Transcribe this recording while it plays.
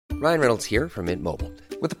Ryan Reynolds here from Mint Mobile.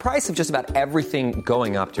 With the price of just about everything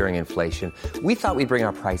going up during inflation, we thought we'd bring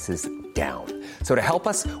our prices down. So to help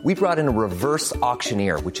us, we brought in a reverse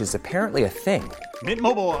auctioneer, which is apparently a thing. Mint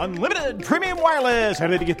Mobile Unlimited Premium Wireless. How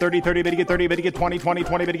to get 30, 30, bit to get 30, bit to get 20, 20,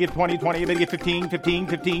 20, bit to get 20, 20, bit to get 15, 15,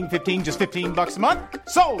 15, 15, just $15 a month?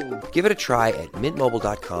 Sold! Give it a try at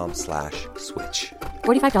mintmobile.com/switch.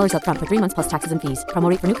 $45 up front for 3 months plus taxes and fees. Promo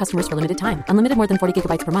rate for new customers for limited time. Unlimited more than 40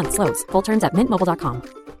 gigabytes per month. Slows full terms at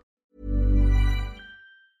mintmobile.com.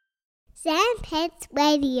 Sandpets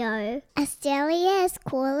Radio, Australia's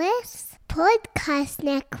coolest podcast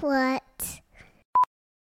network.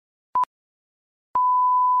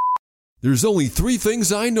 There's only 3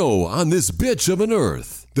 things I know on this bitch of an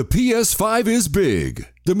earth. The PS5 is big,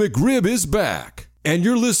 the McRib is back, and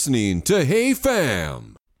you're listening to Hey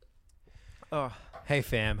Fam. Oh, Hey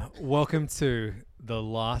Fam, welcome to the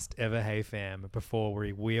last ever Hey Fam before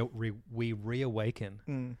we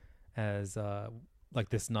reawaken as like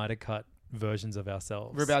the Snyder Cut versions of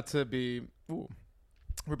ourselves. We're about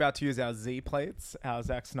to use our Z plates, our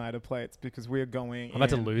Zack Snyder plates, because we're going I'm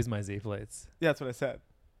about to lose my Z plates. Yeah, that's what I said.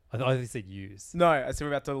 I thought you said use. No, I said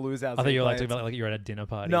we're about to lose our Z plates. I thought you were like talking about like you're at a dinner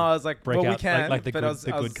party. No, I was like, break well, out, we can. like the but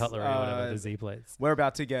good cutlery or whatever, the Z plates. We're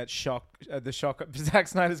about to get the shock. Zack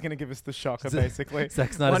Snyder's going to give us the shocker, basically.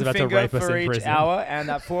 Zack Snyder's about to rape us in prison. 1 finger for each hour, and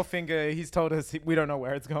that forefinger, he's told us we don't know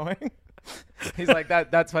where it's going. He's like,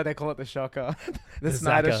 that's why they call it the shocker. the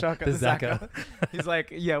Snyder shocker. The Zacker. He's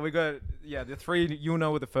like, the 3, you'll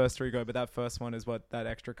know where the first 3 go, but that first one is what that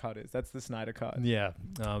extra cut is. That's the Snyder cut. Yeah.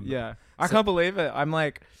 I can't believe it. I'm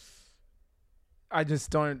like, I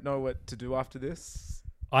just don't know what to do after this.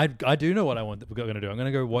 I do know what we're going to do. I'm going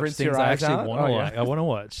to go watch Rinse things your I eyes actually out? want to watch. I want to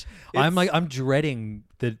watch. I'm dreading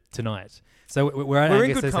tonight. So we're at We're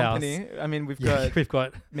in Angus's good company. house. I mean, we've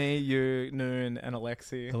got me, you, Noon, and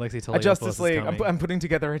Alexi. Alexi told a Justice League. I'm putting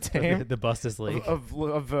together a team. the Bustus League of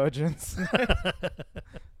virgins.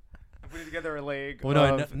 I'm putting together a league. Well,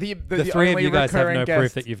 no, the 3 of you guys have no guest.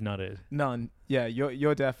 proof that you've nutted. None. Yeah,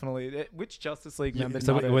 you're definitely. Which Justice League member?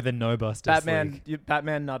 So nutted? we're the no Bustus League.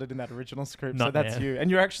 Batman nutted in that original script, so Not that's man. you.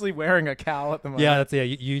 And you're actually wearing a cowl at the moment. Yeah,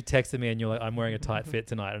 you texted me and you're like, I'm wearing a tight fit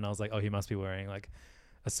tonight, and I was like, oh, he must be wearing like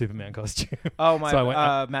a Superman costume. Oh, my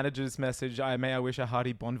so manager's message. I wish a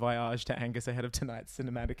hearty bon voyage to Angus ahead of tonight's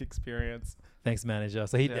cinematic experience. Thanks, manager.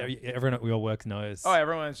 So everyone at your work knows. Oh,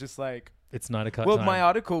 everyone's just like, it's Snyder Cut Well, time. my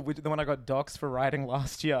article, the one I got doxed for writing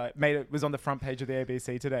last year, was on the front page of the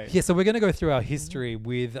ABC today. Yeah, so we're going to go through our history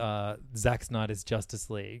with Zack Snyder's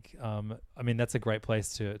Justice League. I mean, that's a great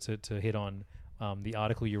place to hit on the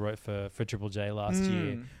article you wrote for Triple J last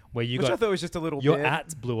year, where I thought was just a little your bit.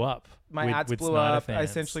 ads blew up. My ads with blew Snyder up. fans. I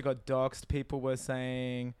essentially got doxed. People were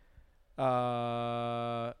saying,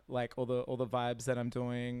 like all the vibes that I'm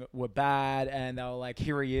doing were bad, and they were like,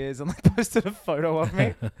 "Here he is," and like posted a photo of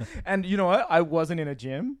me. And you know what? I wasn't in a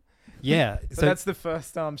gym. Yeah, so that's the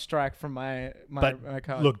first strike from my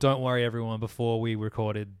card. Look, don't worry, everyone. Before we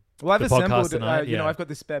recorded. Well, I've assembled. Tonight, I've got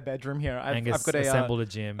this spare bedroom here. I've got assembled a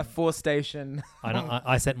gym, a 4-station.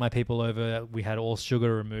 I sent my people over. We had all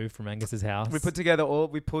sugar removed from Angus's house. We pulled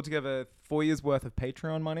together 4 years worth of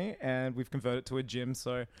Patreon money, and we've converted it to a gym.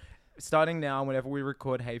 So, starting now, whenever we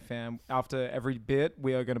record Hey Fam, after every bit,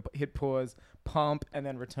 we are going to hit pause, pump, and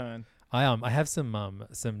then return. I have some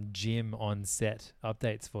gym on set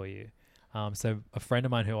updates for you. So a friend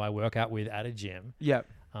of mine who I work out with at a gym. Yep.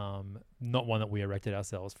 Not one that we erected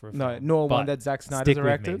ourselves for a film. No, nor one that Zack Snyder's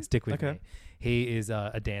erected. Stick with me. He is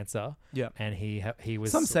a dancer. Yeah. And he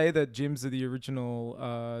was. Some say that gyms are the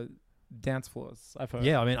original dance floors. I've heard.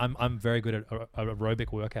 Yeah, I mean, I'm very good at aerobic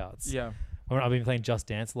workouts. Yeah. I've been playing Just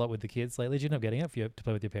Dance a lot with the kids lately. Did you end up getting it to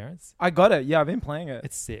play with your parents? I got it. Yeah, I've been playing it.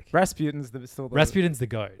 It's sick. Rasputin's Rasputin's the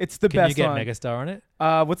GOAT. It's the best Can one. you get Megastar on it?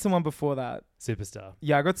 What's the one before that? Superstar.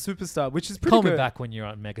 Yeah, I got Superstar, which is pretty Call good. me back when you're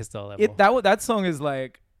on Megastar level. That song is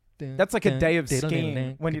like, that's like a day of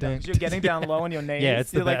skiing when you're getting down low on your knees. Yeah,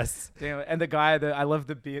 it's the best. And the guy, I love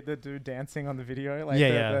the dude dancing on the video. Like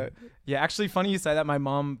yeah. Actually, funny you say that. My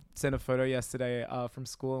mom sent a photo yesterday from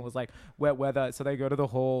school and was like, wet weather. So they go to the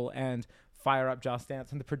hall and fire up Just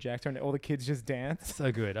Dance on the projector, and all the kids just dance.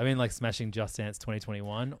 So good. I mean, like smashing Just Dance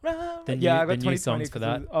 2021. I got the new songs for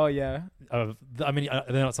that. Oh yeah. I mean,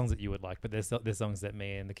 they're not songs that you would like, but they're songs that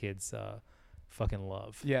me and the kids fucking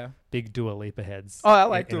love. Yeah. Big Dua Lipa heads. Oh, I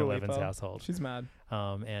like in Dua Eleven's Lipa. household. She's mad.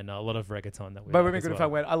 And a lot of reggaeton that we. But like would be good if I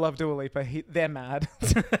went. I love Dua Lipa. They're mad.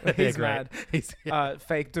 He's mad. He's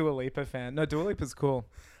fake Dua Lipa fan. No, Dua Lipa's cool.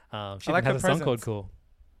 She like has her a song called presence. Cool.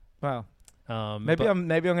 Wow. Maybe I'm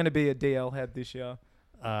going to be a DL head this year.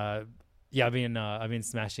 Yeah, I've been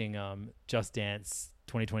smashing Just Dance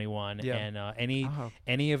 2021, Yeah. and Oh.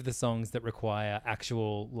 any of the songs that require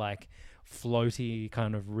actual like floaty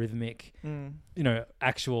kind of rhythmic,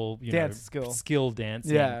 actual Dance skill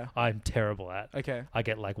dancing. Yeah. I'm terrible at. Okay. I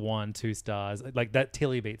get like 1-2 stars. Like that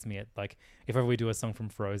Tilly beats me at like if ever we do a song from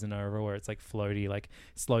Frozen over where it's like floaty, like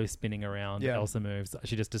slow spinning around. Yeah. Elsa moves.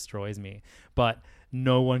 She just destroys me. But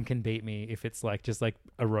no one can beat me if it's like just like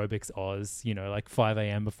aerobics Oz. Like 5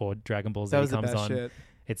 a.m. before Dragon Ball Z That was the comes best on. shit.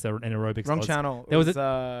 It's an aerobics Wrong Oz. channel. There was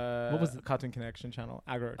what was the Cartoon Connection channel?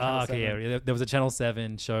 Agro. Ah, Channel okay, 7. yeah. There was a Channel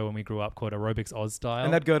 7 show when we grew up called Aerobics Oz Style.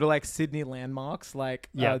 And they'd go to like Sydney landmarks, like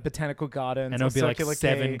botanical gardens, and it or would be like Circular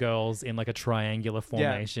 7 Quay. girls in like a triangular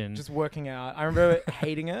formation. Yeah, just working out. I remember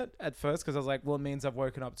hating it at first because I was like, well, it means I've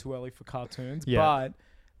woken up too early for cartoons. Yeah. But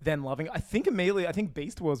then loving it. I think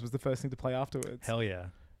Beast Wars was the first thing to play afterwards. Hell yeah.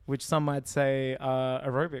 Which some might say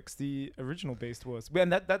aerobics, the original Beast Wars.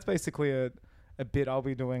 And that's basically a bit I'll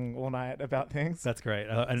be doing all night about things. That's great.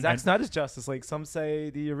 Zack Snyder's Justice League. Some say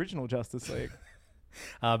the original Justice League.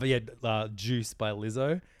 But yeah, Juice by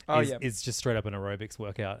Lizzo is just straight up an aerobics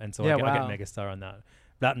workout. And so I get Megastar on that.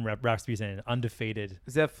 That and Rasputin, undefeated.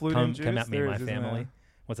 Is there flute in Juice? Come at me, There my is, isn't family. there?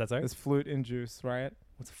 What's that, sorry? There's flute in Juice, right?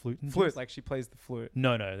 What's a flute in Flute, Juice? like she plays the flute.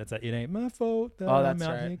 No, that's that. It ain't my fault that that's I'm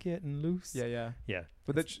out right. here getting loose. Yeah. Yeah.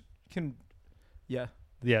 But that can... Yeah.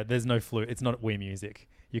 Yeah, there's no flute. It's not Wii music.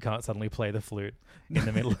 You can't suddenly play the flute in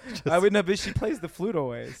the middle. I would know, but she plays the flute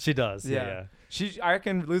always. She does. Yeah. I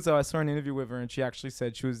reckon Lizzo. I saw an interview with her, and she actually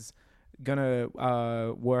said she was gonna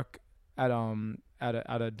work at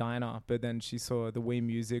a diner, but then she saw the Wii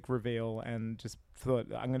Music reveal and just thought,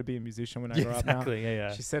 I'm gonna be a musician when I grow up now. Exactly.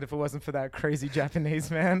 Yeah. She said if it wasn't for that crazy Japanese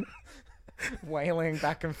man wailing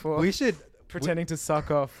back and forth, We should. pretending to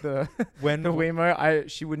suck off the When the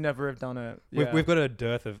Wiimote, she would never have done it. Yeah. We've got a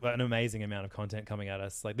dearth of an amazing amount of content coming at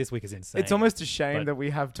us. Like this week is insane. It's almost a shame but- that we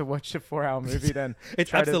have to watch a 4-hour movie then. It's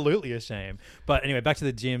try to- absolutely a shame. But anyway, back to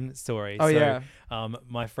the gym story. Oh, yeah.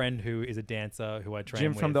 My friend who is a dancer who I train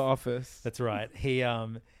Jim with. from The Office. That's right.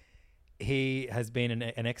 He has been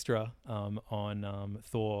an extra on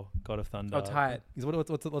Thor: God of Thunder. Oh, tight.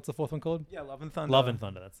 What's the fourth one called? Yeah, Love and Thunder. Love and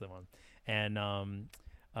Thunder. That's the one. And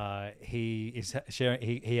he is sharing.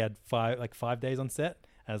 He had 5 days on set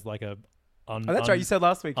as like a. That's right. You said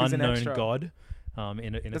last week he's an unknown extra. god.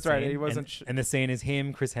 In a That's scene. right, he wasn't and the scene is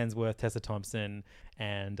him, Chris Hemsworth, Tessa Thompson,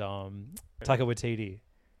 and Taika Waititi.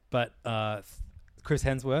 But Chris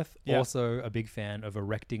Hemsworth, also a big fan of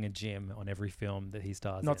erecting a gym on every film that he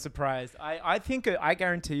stars in. Not surprised. I think I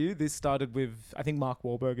guarantee you this started with, I think Mark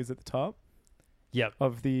Wahlberg is at the top Yep.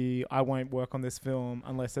 of the I won't work on this film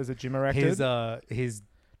unless there's a gym erected. His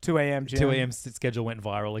 2 a.m. gym. 2 a.m. schedule went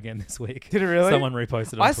viral again this week. Did it really? Someone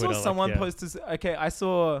reposted on I Twitter. saw someone like, post this. Okay, I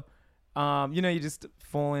saw, you just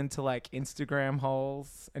fall into like Instagram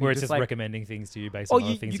holes. And where you it's just like, recommending things to you based Oh, on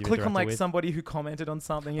other you things you've click on interacted like with. somebody who commented on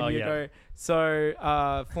something and Oh, you yeah. go.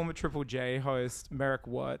 So former Triple J host Merrick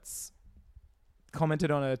Watts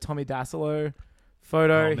commented on a Tommy Dassolo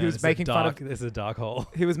photo. Oh, man, he was making fun of. This is a dark hole.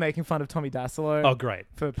 He was making fun of Tommy Dassolo. Oh, great.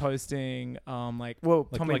 For posting Tommy like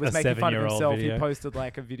was a making fun of 7-year-old himself. video. He posted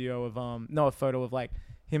like a video of a photo of like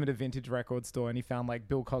him at a vintage record store, and he found like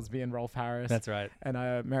Bill Cosby and Rolf Harris. That's right. And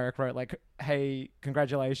Merrick wrote like, "Hey,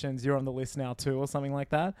 congratulations, you're on the list now too," or something like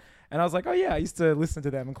that. And I was like, "Oh yeah, I used to listen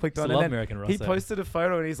to them," and clicked on it. Love And then American he Rosso. posted a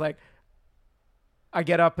photo, and he's like, "I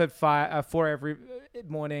get up at 4 every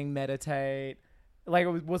morning, meditate." Like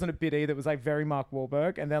it wasn't a bit either. It was like very Mark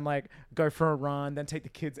Wahlberg, and then like go for a run, then take the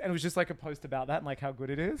kids, and it was just like a post about that and like how good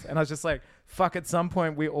it is. And I was just like, "Fuck!" At some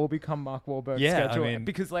point, we all become Mark Wahlberg. Yeah, schedule. I mean-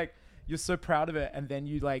 because like you're so proud of it, and then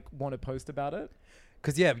you like want to post about it.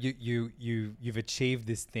 Because you've achieved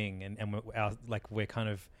this thing, and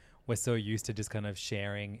we're so used to just kind of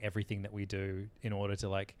sharing everything that we do in order to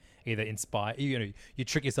like either inspire. You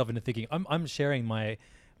trick yourself into thinking I'm sharing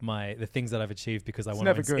the things that I've achieved because I want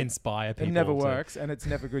never to good. inspire people. It never to- works, and it's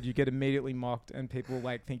never good. You get immediately mocked, and people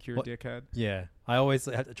like think you're What- a dickhead. Yeah, I always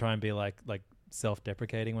have to try and be like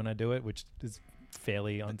self-deprecating when I do it, which is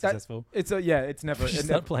fairly unsuccessful. It's never. Just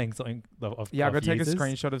start playing something of Yeah, I gotta take a users.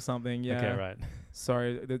 screenshot of something. Yeah. Okay, right.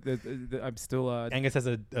 Sorry, I'm still. Angus has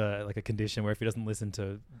a like a condition where if he doesn't listen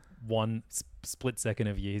to one split second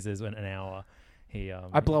of users in an hour, he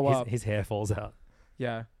I blow up. His hair falls out.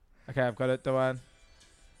 Yeah. Okay, I've got it.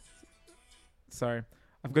 Sorry,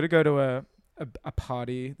 I've got to go to a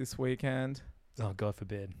party this weekend. Oh, God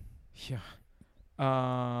forbid. Yeah.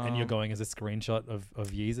 And you're going as a screenshot of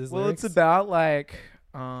Yeezer's Well, lyrics? it's about like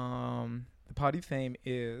the party theme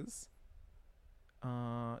is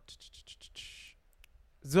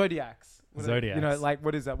zodiacs. Zodiacs. Like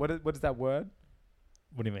what is that? What is that word?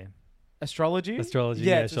 What do you mean? Astrology, it's sure,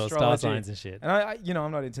 star astrology. signs and shit. And I,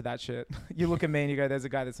 I'm not into that shit. You look at me and you go, "There's a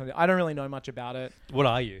guy that's not." I don't really know much about it. What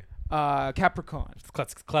are you? Capricorn.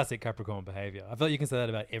 Classic Capricorn behavior. I feel like you can say that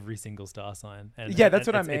about every single star sign. And Yeah, that's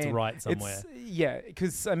what I it's mean. right somewhere.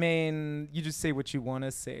 Because I mean, you just see what you want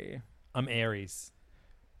to see. I'm Aries.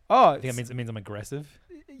 Oh, I think it means I'm aggressive.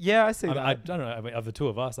 yeah, I see that. I don't know. I mean, of the two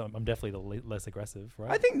of us, I'm definitely the less aggressive,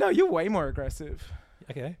 right? I think no, you're way more aggressive.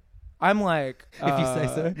 Okay. I'm like, If you say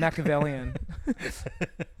so. Machiavellian.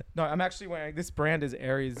 No, I'm actually wearing this brand is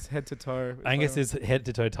Aries head to toe. Angus is head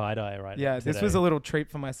to toe tie dye right now. Yeah, this was a little treat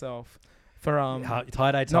for myself for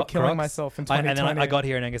tie dye not killing Crocs. myself in And 2020. then I got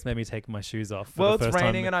here and Angus made me take my shoes off. For well, the it's first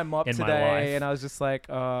raining time and I mopped in my today, life. and I was just like,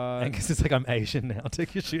 Angus is like, I'm Asian now.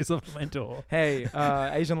 Take your shoes off my door. hey,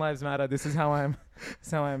 Asian lives matter. This is how I'm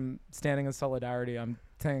standing in solidarity. I'm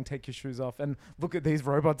saying take your shoes off and look at these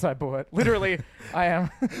robots I bought. Literally, I'm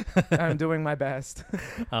doing my best.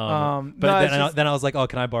 But then I was like, oh,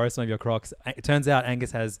 can I borrow some of your Crocs? It turns out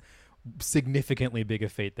Angus has significantly bigger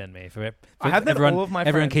feet than me. For I have that everyone, all of my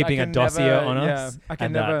everyone friends. keeping I a can dossier never- on yeah, us. I can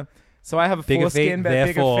and never. So I have a bigger foreskin, feet, but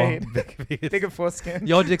therefore bigger feet. Bigger foreskin.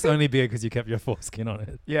 Your dick's only bigger because you kept your foreskin on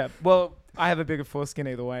it. Yeah, well, I have a bigger foreskin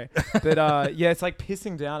either way. But yeah, it's like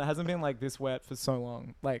pissing down. It hasn't been like this wet for so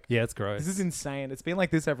long. Like, Yeah, it's gross. this is insane. It's been like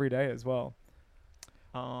this every day as well.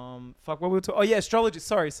 Fuck, what we were talking? Oh yeah, astrology.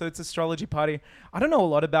 Sorry, so it's astrology party. I don't know a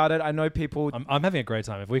lot about it. I know people. I'm having a great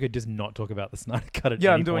time. If we could just not talk about the Snyder Cut at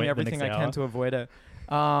Yeah, any I'm doing point the everything next I can hour. to avoid it.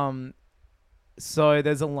 So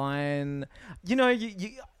there's a line, you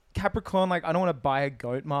Capricorn, like, I don't want to buy a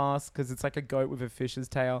goat mask because it's like a goat with a fish's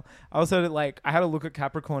tail. I also I had a look at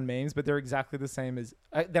Capricorn memes, but they're exactly the same as.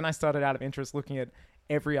 Then I started out of interest looking at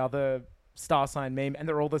every other star sign meme, and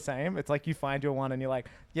they're all the same. It's like you find your one, and you're like,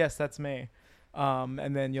 yes, that's me.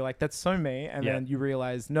 And then you're like, that's so me. And Yeah. then you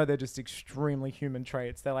realize, no, they're just extremely human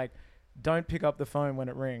traits. They're like, don't pick up the phone when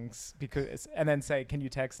it rings and then say, can you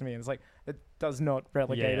text me? And it's like, it does not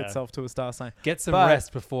relegate Yeah. itself to a star sign. Get some But-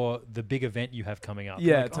 rest before the big event you have coming up.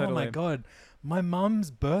 Yeah, Like, oh my totally. God, my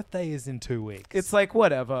mum's birthday is in 2 weeks. It's like,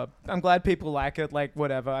 whatever. I'm glad people like it. Like,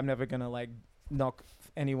 whatever. I'm never going to like knock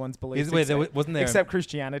anyone's beliefs. wasn't there Except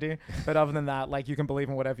Christianity. But other than that, like, you can believe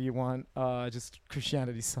in whatever you want. Just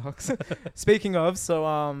Christianity sucks. Speaking of,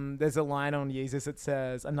 so there's a line on Yeezus that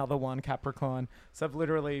says, another one, Capricorn. So I've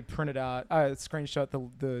literally printed out, screenshot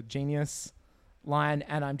the Genius line,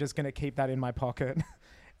 and I'm just going to keep that in my pocket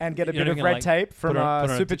and get a You're bit not of gonna, red like, tape from put it on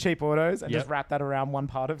a Super Cheap Autos and Yep. just wrap that around one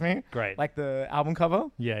part of me. Great. Like the album cover.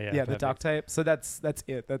 yeah, The perfect. duct tape. So that's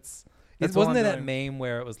it. That's Wasn't all there I'm that doing. meme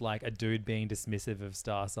where it was like a dude being dismissive of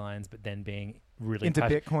star signs, but then being really Into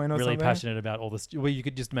Bitcoin or really something? passionate about all this? Well, you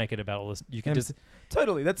could just make it about all this. You could And just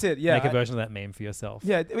Totally, that's it. Yeah, make a version of that meme for yourself.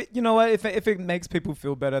 yeah. You know what? If it makes people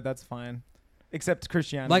feel better, that's fine. Except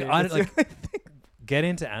Christianity. Like I That's like the- get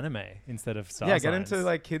into anime instead of star yeah, signs. get into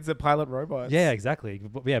like kids that pilot robots. Yeah, exactly.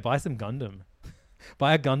 Yeah, buy some Gundam.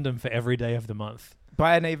 Buy a Gundam for every day of the month.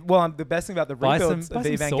 Buy the best thing about the Buy rebuilds some of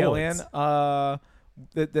the swords. Evangelion,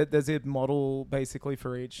 there's a model basically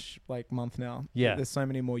for each like month now. Yeah. There's so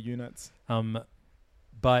many more units.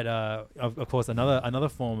 But of course, another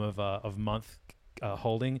form of month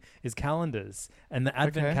holding is calendars, and the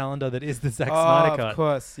advent Okay. calendar that is the Zack Snyder Cut Of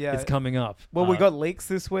course, yeah. is coming up. Well, we got leaks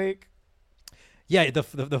this week. Yeah, the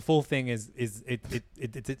full thing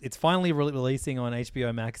it's finally releasing on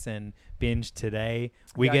HBO Max and Binge today.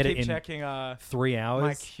 We Yeah, get I it keep in checking 3 hours.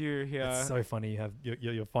 my queue here. It's so funny.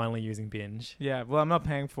 You're finally using Binge. Yeah, well, I'm not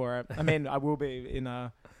paying for it. I mean, I will be in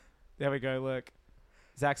there we go, look.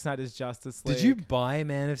 Zack Snyder's Justice League. Did you buy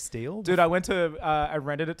Man of Steel? Dude, I went to, I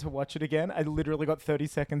rented it to watch it again. I literally got 30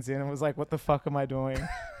 seconds in and was like, what the fuck am I doing? It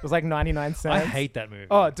was like 99 cents. I hate that movie.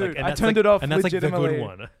 Oh, dude, and I that's turned it off and that's like the legitimately. good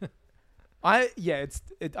one. I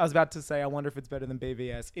was about to say, I wonder if it's better than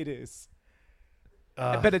BVS. It is.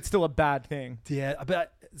 But it's still a bad thing. Yeah,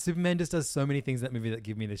 but Superman just does so many things in that movie that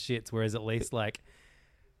give me the shits. Whereas at least I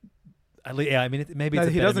mean, maybe No, it's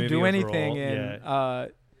a he better doesn't movie do anything overall.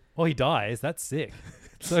 in... Well, he dies. That's sick.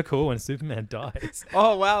 So cool when Superman dies.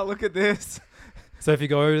 oh, wow, look at this. So if you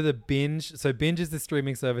go over to the Binge, so Binge is the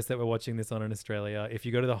streaming service that we're watching this on in Australia. If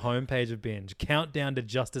you go to the homepage of Binge, countdown to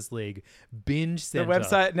Justice League, Binge The Center.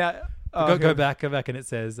 website now... Go back, and it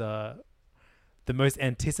says the most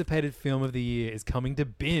anticipated film of the year is coming to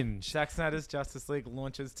Binge. Zack Snyder's Justice League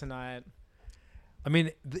launches tonight. I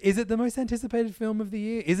mean, is it the most anticipated film of the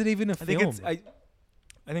year? Is it even a film?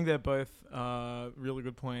 I think they're both really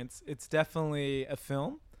good points. It's definitely a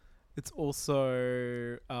film. It's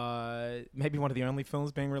also maybe one of the only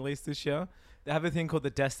films being released this year. They have a thing called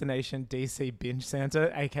the Destination DC Binge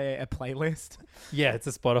Santa, aka a playlist. Yeah, it's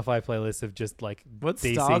a Spotify playlist of just like What's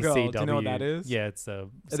DC, Stargirl? CW. Do you know what that is? Yeah, it's Are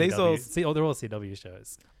CW. these all- They're all CW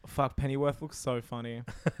shows. Fuck, Pennyworth looks so funny.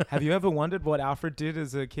 Have you ever wondered what Alfred did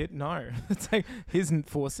as a kid? No. It's like his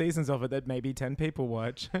 4 seasons of it that maybe 10 people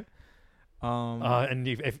watch. And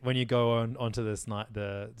when you go onto the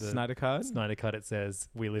Snyder Cut? Snyder Cut, it says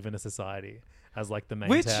 "We live in a society" as like the main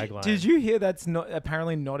Which, tagline. did you hear that's not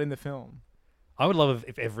apparently not in the film? I would love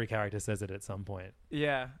if every character says it at some point.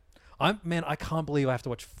 Yeah. I can't believe I have to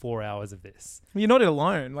watch 4 hours of this. You're not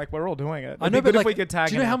alone. Like, we're all doing it. I It'd know, be but good like, if we could tag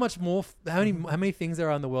do you know in how it. much more, how many things there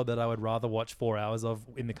are in the world that I would rather watch 4 hours of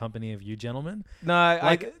in the company of you gentlemen? No,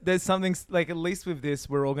 Like- there's something like at least with this,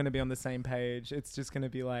 we're all going to be on the same page. It's just going to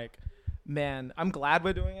be like, man, I'm glad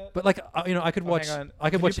we're doing it. But like, I could watch, hang on. I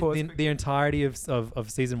could Can you watch pause the quickly? entirety of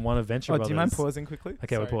season 1 of Venture Brothers. Do you mind pausing quickly?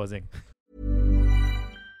 Okay, Sorry. we're pausing.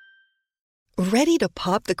 Ready to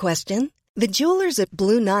pop the question? The jewelers at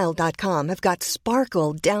BlueNile.com have got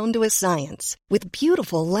sparkle down to a science with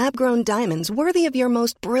beautiful lab-grown diamonds worthy of your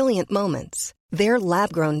most brilliant moments. Their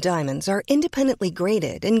lab-grown diamonds are independently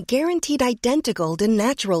graded and guaranteed identical to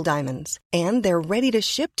natural diamonds, and they're ready to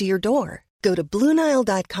ship to your door. Go to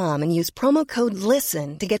BlueNile.com and use promo code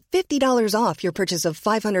LISTEN to get $50 off your purchase of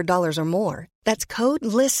 $500 or more. That's code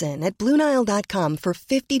LISTEN at BlueNile.com for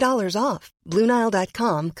 $50 off.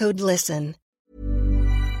 BlueNile.com, code LISTEN.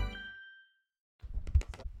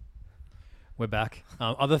 We're back.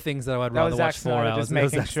 Other things that I would That rather was watch Zack 4 Snyder hours. just That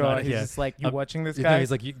was making Zack sure. Snyder, He's yeah. just like, you watching this No, guy?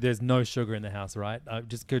 he's like, there's no sugar in the house, right?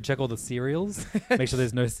 Just go check all the cereals. Make sure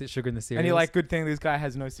there's no sugar in the cereals. And you're like, good thing this guy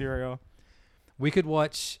has no cereal. we could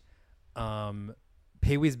watch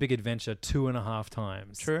Pee-wee's Big Adventure 2.5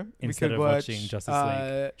 times. True. Instead we of could watch, watching Justice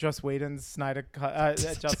League. Joss Whedon's Snyder Cut,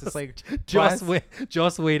 Justice League.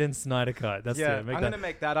 Joss Whedon's Snyder Cut. That's Yeah, it. I'm going to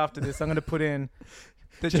make that after this. I'm going to put in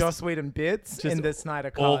the Joss Whedon bits in the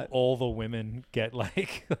Snyder Cut. all the women get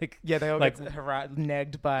like Yeah, they all like, get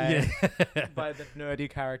negged by yeah. by the nerdy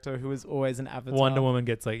character who is always an avatar. Wonder Woman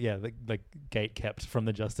gets like gate kept from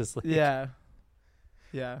the Justice League. Yeah.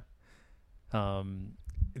 Yeah.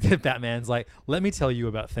 Batman's like, let me tell you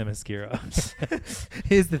about Themyscira.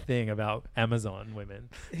 Here's the thing about Amazon women.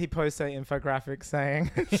 He posts an infographic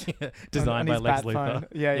saying Designed on by his Lex bat Luthor. phone.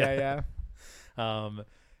 Yeah.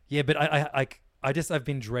 Yeah, but I've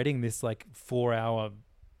been dreading this like 4-hour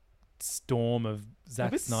storm of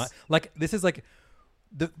Zack Maybe Snyder. Like this is like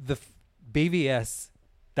the BVS.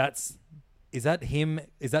 Is that him?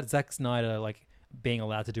 Is that Zack Snyder like being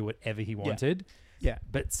allowed to do whatever he wanted? Yeah.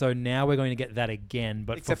 But so now we're going to get that again,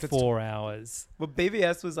 but Except for it's 4 hours. Well,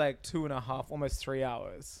 BVS was like 2.5, almost 3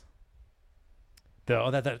 hours.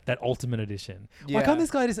 That ultimate edition. Why Yeah. can't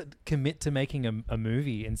this guy just commit to making a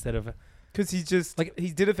movie instead of Because he just Like,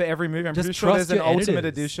 he did it for every movie. I'm just pretty sure there's trust an your ultimate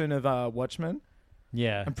editors. edition of Watchmen.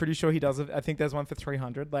 yeah? I'm pretty sure he does it. I think there's one for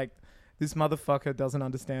 300. Like, this motherfucker doesn't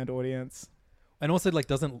understand audience. And also like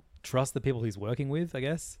doesn't trust the people he's working with, I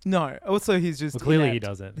guess. No. Also, he's just Well, clearly he inept.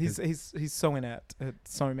 doesn't. He's so inept at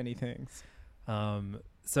so many things.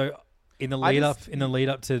 So in the lead up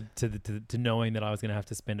to knowing that I was going to have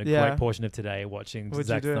to spend a great portion of today watching What'd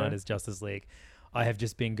Zack you do? Snyder's Justice League, I have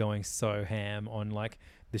just been going so ham on like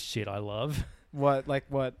the shit I love. What? Like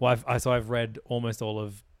what? Well, I've read almost all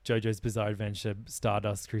of JoJo's Bizarre Adventure,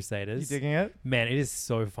 Stardust You Crusaders. digging it? Man, it is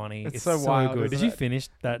so funny. It's It's so wild, good. Did isn't you it? finish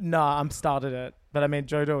that? No, I'm started it. But I mean,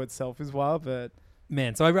 JoJo itself is wild, but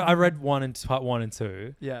Man, so I read part 1 and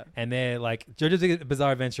 2. yeah. And they're like, JoJo's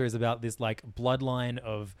Bizarre Adventure is about this like bloodline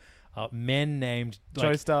of men named like,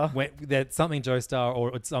 Joestar. They're something Joestar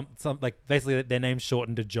or it's some like basically their name's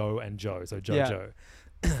shortened to Joe and Joe, so JoJo.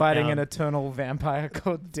 Fighting an eternal vampire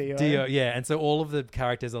called Dio. Dio, yeah, and so all of the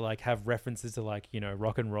characters are like have references to like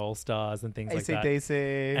rock and roll stars and things like that.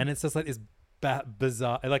 AC/DC. And it's just like this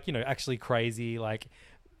bizarre, like actually crazy. Like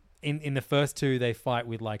in the first 2, they fight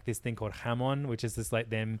with like this thing called Hamon, which is just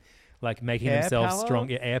like them like making Air themselves power?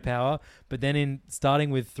 strong, air power. But then in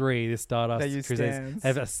starting with 3, the They Stardust use Crusaders stands.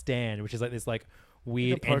 have a stand, which is like this like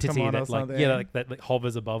weird Like a entity Pokemon or that like something. that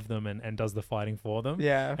hovers above them and does the fighting for them.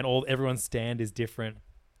 Yeah. and everyone's stand is different,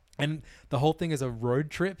 and the whole thing is a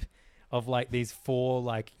road trip of like these 4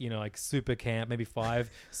 like like super camp, maybe 5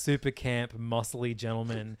 super camp muscly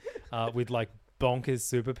gentlemen with like bonkers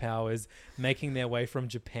superpowers making their way from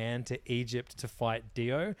Japan to Egypt to fight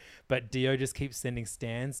Dio, but Dio just keeps sending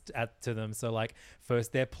stands to them. So like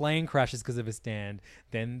first their plane crashes because of a stand,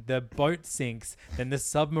 then the boat sinks, then the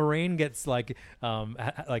submarine gets like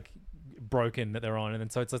broken that they're on, and then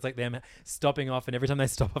so it's like them stopping off, and every time they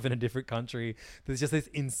stop off in a different country, there's just this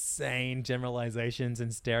insane generalizations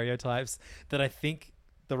and stereotypes that I think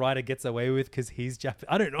the writer gets away with because he's Japanese.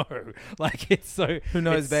 I don't know. Like, it's so Who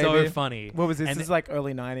knows, it's baby? so funny. What was this? And This is like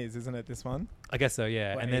early 90s, isn't it? This one. I guess so,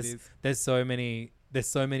 yeah. Or And 80s. there's so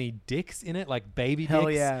many dicks in it, like baby Hell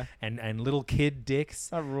dicks yeah. and little kid dicks.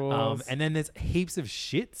 That rules. And then there's heaps of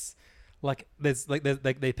shits. Like there's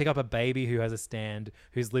they pick up a baby who has a stand,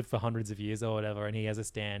 who's lived for hundreds of years or whatever, and he has a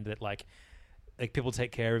stand that like people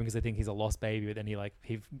take care of him because they think he's a lost baby, but then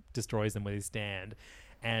he destroys them with his stand.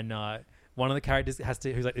 And one of the characters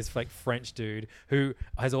who's like this like French dude who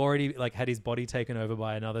has already like had his body taken over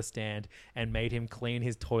by another stand and made him clean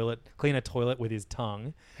a toilet with his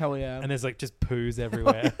tongue. Hell yeah. And there's like just poos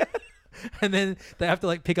everywhere. And then they have to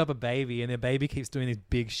like pick up a baby, and their baby keeps doing these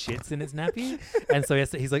big shits in its nappy, and so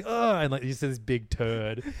he's like, oh, and like he's this big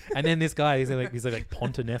turd. And then this guy, he's like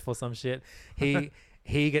Pontiac or some shit.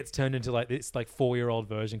 He gets turned into like this like 4-year-old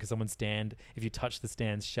version because someone's stand. If you touch the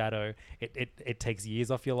stand's shadow, it takes years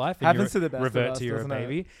off your life. And Happens to the best of revert us, to your doesn't it?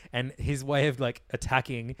 baby. And his way of like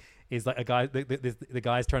attacking is like a guy. The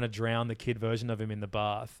guy's trying to drown the kid version of him in the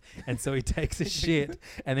bath, and so he takes a shit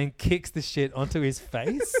and then kicks the shit onto his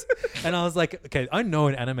face. And I was like, okay, I know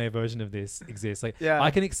an anime version of this exists. Like, Yeah. I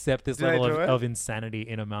can accept this Do they level do it? of insanity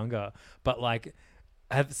in a manga, but like.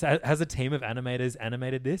 Has a team of animators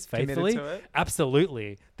animated this Committed faithfully? to it?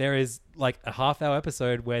 Absolutely. There is like a half-hour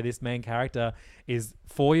episode where this main character is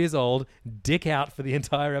 4 years old, dick out for the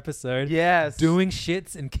entire episode, Yes. doing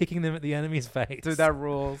shits and kicking them at the enemy's face. Dude, that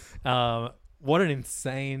rules. What an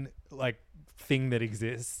insane like thing that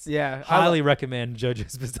exists. Yeah. Highly recommend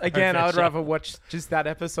JoJo's Bizarre Again, I would Adventure. rather watch just that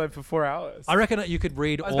episode for 4 hours. I reckon that you could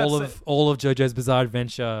read I was about all to of say- all of JoJo's Bizarre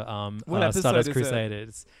Adventure. What episode Stardust is it?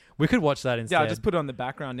 Crusaders. We could watch that instead. Yeah, I'll just put it on the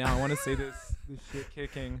background now. I want to see this shit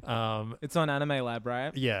kicking. It's on Anime Lab,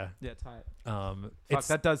 right? Yeah. Yeah, tight. It's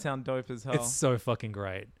That does sound dope as hell. it's so fucking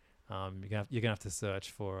great. You're gonna have to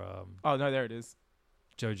search for Oh, no, there it is.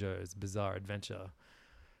 JoJo's Bizarre Adventure.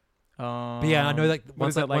 But But yeah, I know like what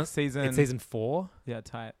is that, like once- season? It's season 4. Yeah,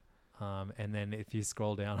 tight. And then if you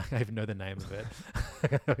scroll down, I even know the name of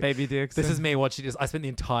it. Baby dicks. This is me watching this. I spent the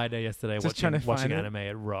entire day yesterday Just trying to watching find it. anime.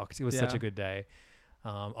 It rocked. It was such Yeah. a good day.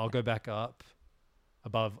 I'll go back up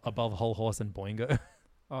above Whole Horse and Boingo.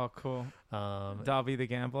 Oh, cool. Um, Darby the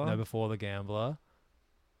Gambler. no, before the Gambler.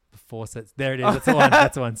 Before Sets. There it is. That's the one.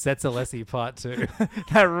 That's the one. Sets Alessi Part 2.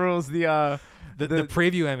 That rules. The The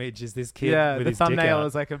preview image is this kid yeah, with the his dick thumbnail out.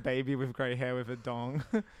 is like a baby with grey hair with a dong.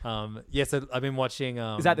 Yeah, so I've been watching.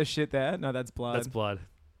 Is that the shit there? No, that's blood. That's blood.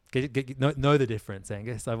 Know the difference,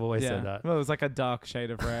 Angus. I've always said that. Well, it was like a dark shade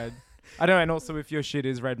of red. I know, and also if your shit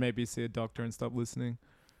is red, maybe see a doctor and stop listening.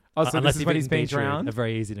 Also, Unless this is you've when eaten he's being beetroot, drowned. are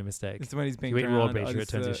very easy to mistake. This is when he's If being you eat drowned. raw Oh, beetroot, this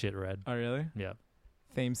it turns your is shit red. Oh, really? Yeah.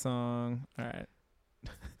 Theme song. All right.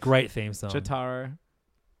 Great theme song. Jotaro.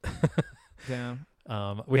 Damn.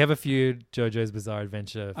 We have a few JoJo's Bizarre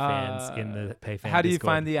Adventure fans in the Pay fan How do you Discord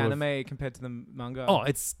find the who have- anime compared to the manga? Oh,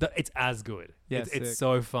 it's as good. Yeah, it's sick.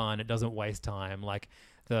 so fun. It doesn't waste time. Like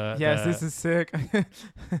yes, this is sick.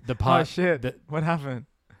 the part. Oh shit! that- What happened?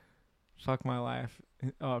 Fuck my life.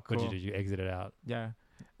 Oh, cool. What did you do? You exited out. Yeah.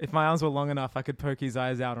 If my arms were long enough, I could poke his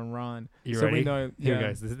eyes out and run. You so ready? we know. Here yeah.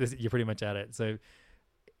 we go. This, you're pretty much at it. So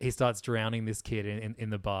he starts drowning this kid in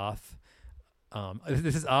the bath.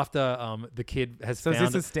 This is after the kid has So is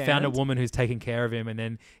found this a found a stand? woman who's taking care of him, and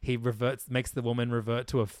then he makes the woman revert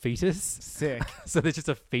to a fetus. Sick. So there's just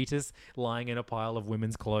a fetus lying in a pile of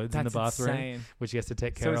women's clothes in the That's bathroom, insane. which he has to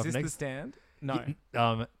take So care is of this the next. stand?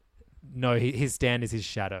 No. No, his stand is his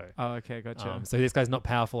shadow. Oh, okay, gotcha. So this guy's not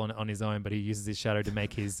powerful on his own, but he uses his shadow to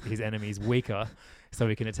make his enemies weaker, so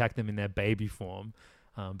he can attack them in their baby form.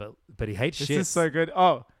 But he hates This shit. is so good.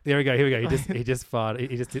 Oh, Here we go. He just farted.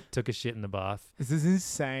 He just took a shit in the bath. this is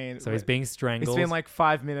insane. So he's being strangled. It's been like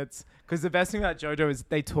 5 minutes. Because the best thing about JoJo is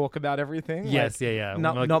they talk about everything. Yes, like, yeah.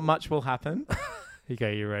 Not, Like- not much will happen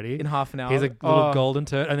Okay, you ready? in half an hour. Here's a little golden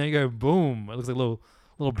turd, and then you go boom. It looks like a little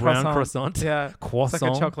brown croissant. Yeah. Croissant. It's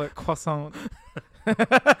like a chocolate croissant.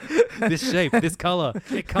 This shape, this color.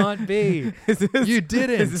 It can't be. This is- You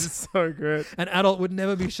didn't. This is so good. An adult would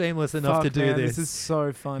never be shameless enough to Fuck, do man, this. This is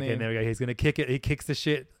so funny. Okay, there we go. He's gonna kick it. He kicks the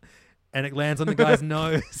shit, and it lands on the guy's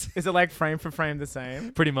nose. Is it like frame for frame the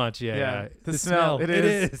same? Pretty much, yeah. Yeah. yeah. The smell, it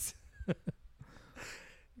is.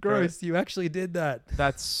 Gross. You actually did that.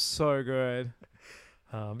 That's so good.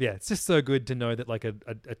 Yeah, it's just so good to know that like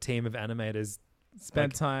a team of animators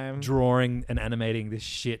Spend like, time. drawing and animating this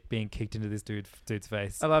shit being kicked into this dude's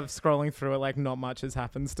face. I love scrolling through it like not much has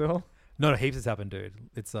happened still. No, heaps has happened, dude.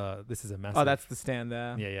 It's this is a massive. Oh, that's the stand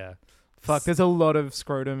there. yeah. Fuck, there's a lot of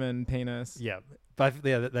scrotum and penis. Yeah, but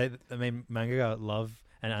I mean, manga love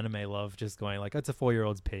and anime love just going like, it's a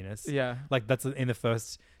 4-year-old's penis. Yeah. Like that's in the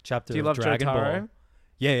first chapter Do you of love Dragon Jotaro? Ball.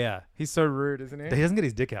 Yeah. He's so rude, isn't he? He doesn't get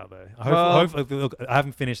his dick out though. Well- Look, I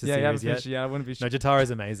haven't finished the Yeah, you haven't series yet. finished. Yeah, I wouldn't be. No,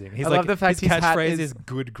 Jotaro's amazing. He's I like, love the fact his his hat catchphrase is- is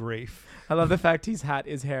 "good grief." I love the fact his hat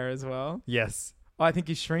is hair as well. Yes. Oh, I think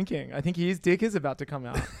he's shrinking. I think his dick is about to come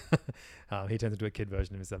out. He turns into a kid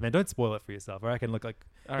version of himself. Man, don't spoil it for yourself. I reckon look like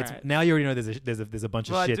All it's, right. now you already know there's a bunch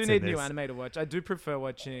Well, of I shits do in need this. new anime to watch. I do prefer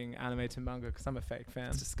watching anime to manga because I'm a fake fan.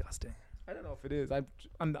 It's disgusting. I don't know if it is.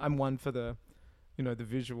 I'm one for the, the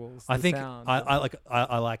visuals. I the think sounds.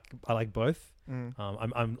 I like both.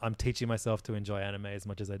 Mm. I'm teaching myself to enjoy anime as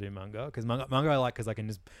much as I do manga because manga I like because I can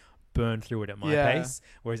just burn through it at my Yeah. pace.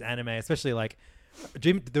 Whereas anime, especially like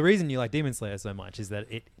the reason you like Demon Slayer so much is that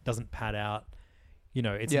it doesn't pad out.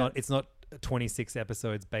 It's not 26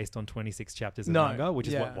 episodes based on 26 chapters of No, manga, which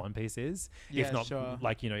is yeah. what One Piece is. Yeah, if not, sure.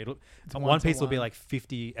 like It's One Piece will be one-to-one. like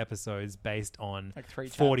 50 episodes based on Like 3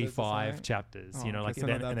 chapters or 45 something? chapters. Oh, Like okay, so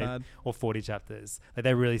not that bad. or 40 chapters. Like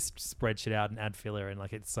they really spread shit out and add filler, and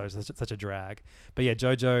like it's such a drag. But yeah,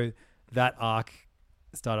 JoJo, that arc,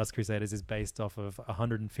 Stardust Crusaders, is based off of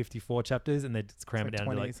 154 chapters, and they just cram It's it like down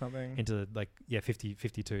to 20 like something. into like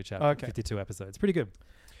 52 chapters, Okay. 52 episodes. Pretty good.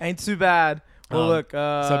 Ain't too bad. Well, look. So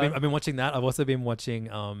I've been watching that. I've also been watching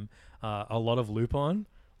a lot of Lupin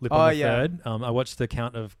the Third. I watched the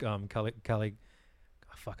Count of Cali.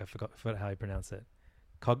 I forgot how you pronounce it.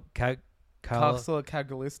 Castle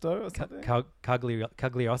Cagliostro or something? Cagliostro.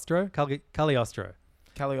 Cagliostro.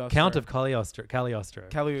 Count of Cagliostro.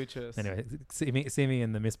 Caliuchus. Anyway, see me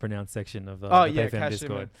in the mispronounced section of the yeah, PayFam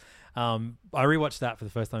Discord. I rewatched that for the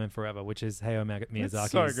first time in forever, which is Hayao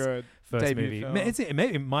Miyazaki's so good. first Debut movie. film.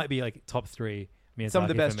 Man, it might be like top 3 Miyazaki Some of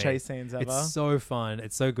the best for me. chase scenes ever. It's so fun.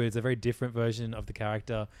 It's so good. It's a very different version of the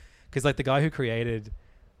character. Because like the guy who created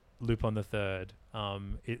Lupin the Third,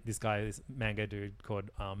 this manga dude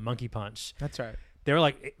called Monkey Punch. That's right. There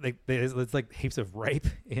are there's like heaps of rape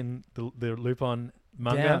in the Lupin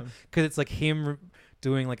manga Damn. because it's like him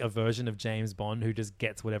doing like a version of James Bond who just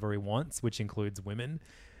gets whatever he wants, which includes women.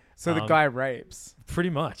 So the guy rapes.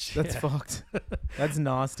 Pretty much. That's yeah. fucked. That's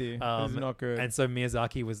nasty. That's not good. And so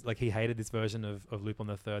Miyazaki was like, he hated this version of Lupin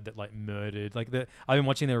the Third that like murdered. Like I've been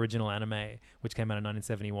watching the original anime, which came out in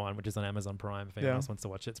 1971, which is on Amazon Prime. If anyone else wants to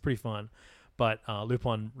watch it, it's pretty fun. But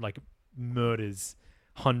Lupin like murders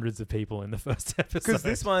hundreds of people in the first episode. Because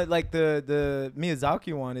this one, like the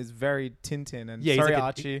Miyazaki one, is very Tintin and sorry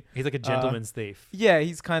Archie. He's like a gentleman's thief. Yeah,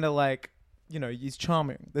 he's kind of like, he's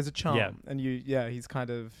charming. There's a charm, Yeah. and he's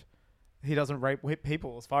kind of. He doesn't rape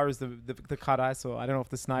people. As far as the cut I saw, I don't know if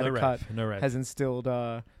the Snyder cut has instilled.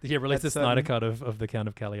 Released the Snyder cut of the Count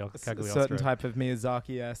of a Cagliostro. certain type of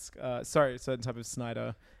Miyazaki-esque, certain type of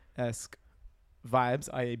Snyder-esque vibes,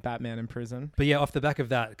 i.e. Batman in prison. But yeah, off the back of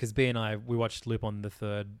that, because B and I, we watched Lupin the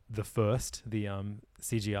Third, the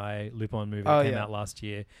CGI Lupin movie that came out last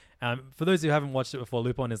year. For those who haven't watched it before,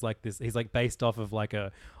 Lupin is like this. He's like based off of like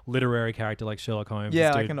a literary character like Sherlock Holmes. Yeah,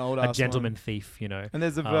 this like dude, an old a ass gentleman one. thief. And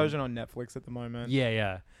there's a version on Netflix at the moment.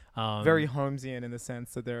 Yeah. Very Holmesian in the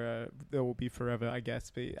sense that there will be forever, I guess,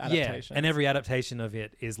 be adaptations. Yeah, and every adaptation of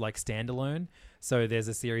it is like standalone. So there's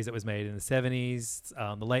a series that was made in the 70s.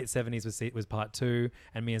 The late 70s was part 2,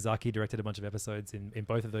 and Miyazaki directed a bunch of episodes in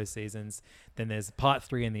both of those seasons. Then there's part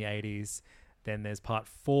 3 in the 80s. Then there's part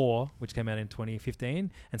 4, which came out in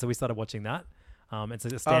 2015. And so we started watching that. It's a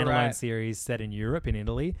standalone series set in Europe, in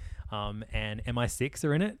Italy. And MI6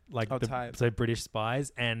 are in it, so British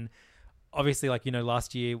spies. And obviously,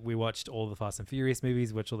 last year we watched all the Fast and Furious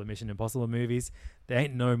movies, watched all the Mission Impossible movies. There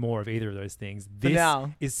ain't no more of either of those things. This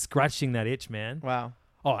is scratching that itch, man. Wow.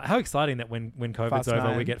 Oh, how exciting that when COVID's Fast over,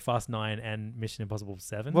 9. we get Fast 9 and Mission Impossible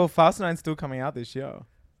 7. Well, Fast 9's still coming out this year.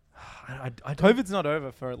 I don't- COVID's not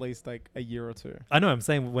over for at least like a year or two. I know. I'm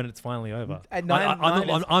saying when it's finally over. At nine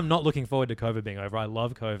is- I'm not looking forward to COVID being over. I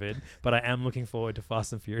love COVID, but I am looking forward to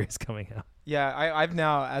Fast and Furious coming out. Yeah, I've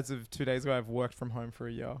now, as of 2 days ago, I've worked from home for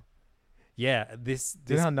a year. Yeah, this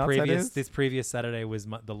you know how nuts that is? this previous Saturday was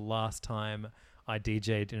the last time I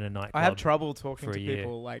DJ'd in a nightclub. I have trouble talking for to a year.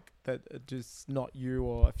 people like that, are just not you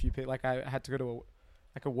or a few people. Like I had to go to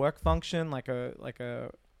a work function, like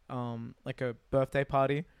a birthday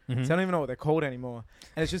party. Mhm. So I don't even know what they're called anymore.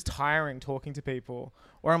 And it's just tiring talking to people.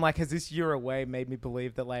 Or I'm like, has this year away made me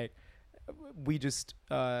believe that like we just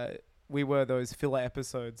we were those filler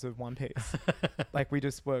episodes of One Piece. Like we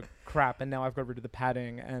just were crap, and now I've got rid of the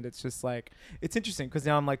padding, and it's just like it's interesting because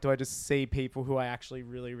now I'm like, do I just see people who I actually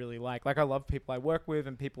really really like? Like I love people I work with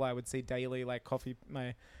and people I would see daily, like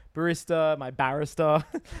my barista, my barrister.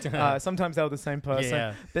 Sometimes they were the same person.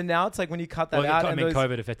 Yeah. But now it's like when you cut that out. I and mean, those,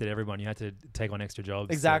 COVID affected everyone. You had to take on extra jobs.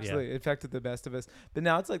 exactly, So, it affected the best of us. But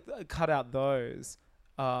now it's like cut out those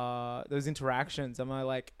interactions. Am I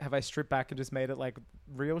like, have I stripped back and just made it like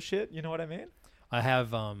real shit? You know what I mean? I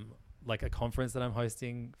have like a conference that I'm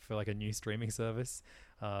hosting for like a new streaming service.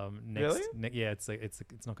 Really? Yeah, it's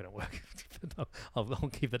not going to work. I'll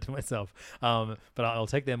keep that to myself. But I'll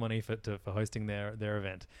take their money for hosting their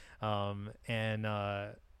event. And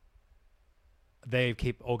they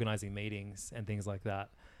keep organizing meetings and things like that.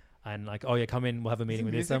 And like, oh yeah, come in, we'll have a meeting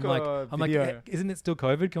with this. I'm like, isn't it still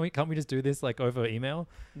COVID? Can't we just do this like over email?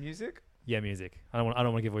 Music? Yeah, music. I don't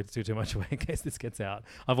want to give away too much away in case this gets out.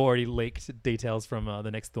 I've already leaked details from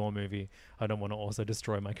the next Thor movie. I don't want to also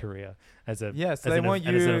destroy my career as a so as they an want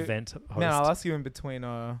as an you- event host. Man, I'll ask you in between.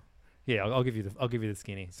 Yeah, I'll give you the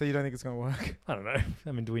skinny. So you don't think it's gonna work? I don't know.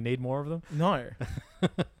 I mean, do we need more of them? No.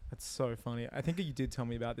 That's so funny. I think you did tell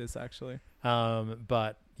me about this actually.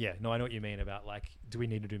 But yeah, no, I know what you mean about like, do we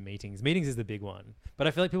need to do meetings? Meetings is the big one. But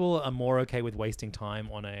I feel like people are more okay with wasting time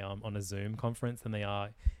on a Zoom conference than they are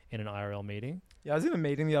in an IRL meeting. Yeah, I was in a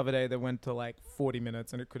meeting the other day that went to like 40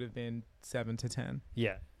 minutes and it could have been 7 to 10.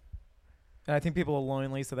 Yeah. And I think people are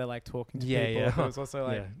lonely, so they like talking to people. Yeah. But it was also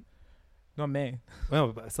like, Yeah. not me.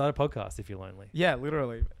 Well, start a podcast if you're lonely. Yeah,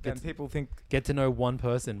 literally. Get And to- people think, Get to know one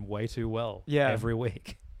person way too well. Yeah. Every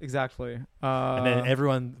week. exactly. And then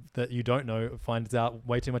everyone that you don't know finds out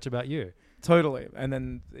way too much about you. Totally. And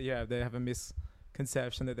then, yeah, they have a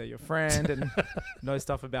misconception that they're your friend and know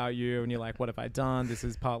stuff about you. And you're like, what have I done? This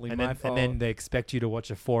is partly my fault. And then they expect you to watch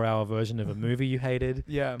a 4-hour version of a movie you hated.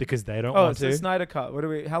 Yeah. Because they don't Oh, want it's to. the Snyder Cut.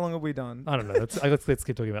 How long have we done? I don't know. Let's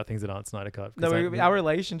keep talking about things that aren't Snyder Cut. No, 'cause our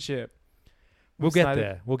relationship. we'll get Snyder-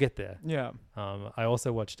 there. We'll get there. Yeah. I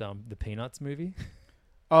also watched the Peanuts movie.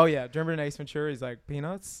 Oh, yeah. Do you remember in Ace Ventura? He's like,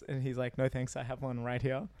 peanuts? And he's like, no, thanks. I have one right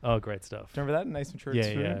here. Oh, great stuff. Do you remember that in Ace Ventura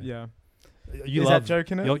Yeah, 2? yeah. Yeah. You Is love that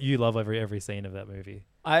joke in it? You love every scene of that movie.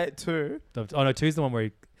 I, too. Oh no, 2's the one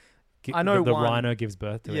where I know the one. rhino gives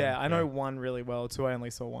birth to him. Yeah, I know one really well. 2 I only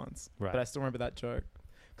saw once. Right. But I still remember that joke.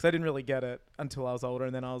 Because I didn't really get it until I was older.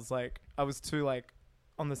 And then I was like, I was too like,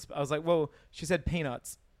 I was like, well, she said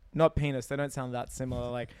peanuts, not penis. They don't sound that similar.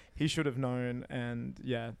 Like, he should have known. And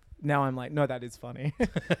yeah, now I'm like, no, that is funny.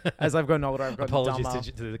 As I've gotten older, I've gotten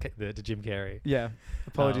Apologies dumber. to Jim Carrey. Yeah.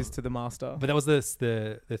 Apologies to the master. But that was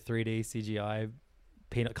the 3D CGI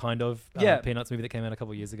Peanut Peanuts movie that came out a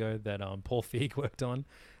couple of years ago that Paul Feig worked on.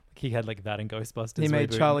 He had like that in Ghostbusters. He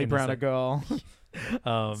made reboot Charlie in the Brown a same- girl.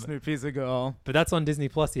 Um, Snoopy's a girl. but that's on Disney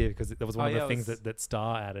Plus here because that was one Oh, of the yeah, it things was- that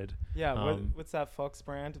Star added. Yeah, Um, what's that Fox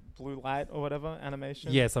brand? Blue Light or whatever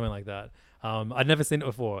animation? Yeah, something like that. I'd never seen it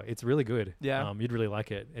before. It's really good. Yeah. You'd really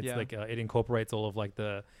like it. It's Yeah. like it incorporates all of like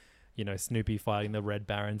the, Snoopy fighting the Red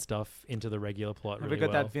Baron stuff into the regular plot. Have really we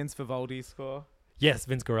got well. that Vince Vivaldi score? Yes,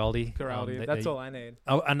 Vince Guaraldi. That's all I need.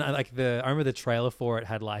 Oh, and I remember the trailer for it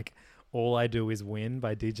had like "All I Do Is Win"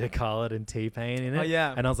 by DJ Khaled and T-Pain in it. Oh,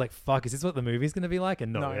 yeah. And I was like, "Fuck, is this what the movie's gonna be like?"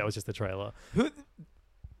 And no, No. that was just the trailer.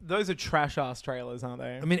 Those are trash ass trailers, aren't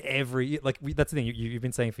they? I mean, that's the thing you've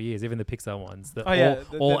been saying for years. Even the Pixar ones, Oh, yeah,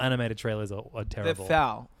 all they're- animated trailers are They're terrible.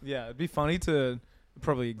 foul. Yeah, it'd be funny to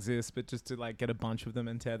probably exist, but just to like get a bunch of them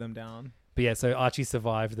and tear them down. But yeah, so Archie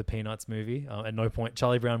survived the Peanuts movie. At no point,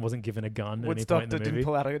 Charlie Brown wasn't given a gun at any Woodstock point in the didn't movie.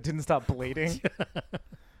 pull out. It didn't start bleeding.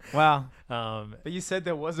 Wow. Um, But you said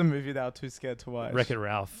there was a movie that I was too scared to watch. Wreck-It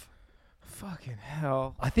Ralph. Fucking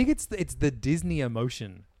hell. I think it's the Disney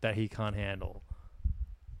emotion that he can't handle.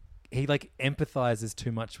 He like empathizes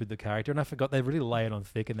too much with the character, and I forgot they really lay it on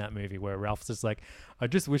thick in that movie where Ralph's just like, I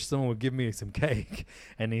just wish someone would give me some cake,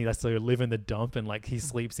 and he has to live in the dump and like he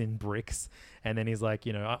sleeps in bricks, and then he's like,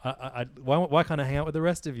 why can't I hang out with the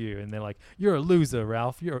rest of you? And they're like, you're a loser,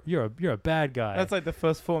 Ralph. You're a bad guy. That's like the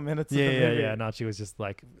first 4 minutes of the movie. Yeah. And Archie was just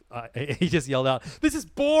like, he just yelled out, "This is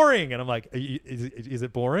boring!" And I'm like, is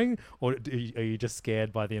it boring, or are you just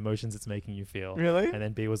scared by the emotions it's making you feel? Really? And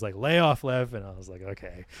then B was like, "Lay off, Lev," and I was like,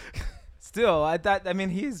 okay. Still, I mean,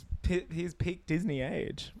 he's peak Disney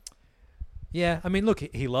age. Yeah, I mean, look,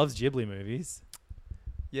 he loves Ghibli movies.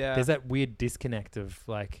 Yeah. There's that weird disconnect of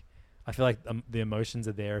like, I feel like the emotions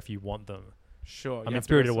are there if you want them. Sure. I mean,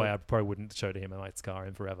 Spirited Away, I probably wouldn't show to him. I might scar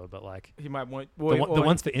him forever. But like, He might want the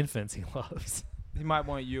ones for infants, he loves. He might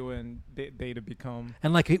want you and B to become.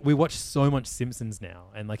 And like, we watch so much Simpsons now,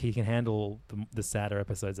 and like he can handle the sadder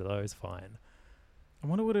episodes of those fine. I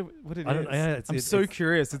wonder what it I don't- is. yeah, I'm it's- so it's-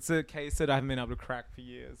 curious. It's a case that I haven't been able to crack for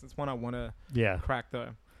years. It's one I want to Yeah. crack though.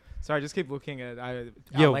 Sorry, just keep looking at our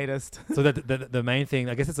Yeah. latest. So the main thing,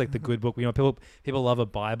 I guess, it's like the good book. You know, people love a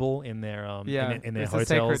Bible in their in their it's a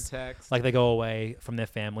sacred hotels. text. Like they go away from their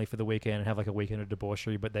family for the weekend and have like a weekend of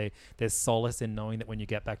debauchery, but there's solace in knowing that when you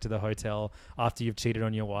get back to the hotel after you've cheated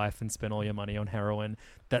on your wife and spent all your money on heroin,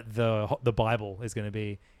 that the Bible is going to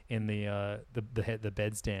be in the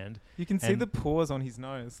bed stand. You can see and- the pores on his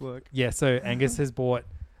nose. Look. Yeah, so Angus has bought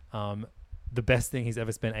the best thing he's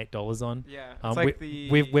ever spent $8 on. Yeah, it's like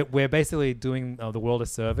We're basically doing the world a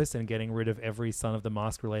service and getting rid of every Son of the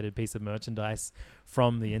Mask related piece of merchandise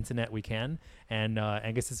from the internet we can. And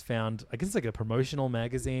Angus has found, I guess it's like a promotional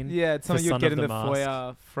magazine. Yeah, it's for something you Son get of in the Mask.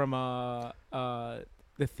 foyer from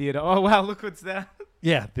the theater. Oh wow, look what's that.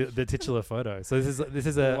 Yeah, the titular photo. So this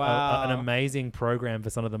is an Wow. amazing program for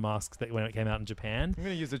Son of the Masks that when it came out in Japan. I'm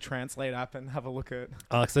gonna use the Translate app and have a look at.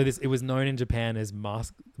 So it was known in Japan as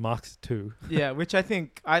Mask 2 Yeah, which I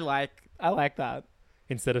think I like. I like that.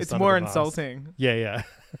 instead of It's Son more of the Mask. insulting. Yeah.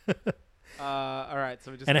 All right, so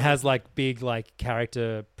we just And it has like big like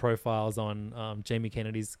character profiles on Jamie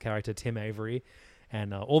Kennedy's character Tim Avery,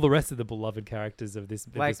 and all the rest of the beloved characters of this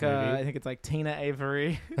like movie. I think it's like Tina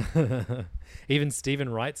Avery. Even Stephen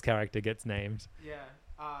Wright's character gets named.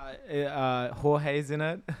 Yeah. Jorge's in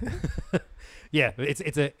it. Yeah, but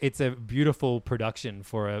it's a beautiful production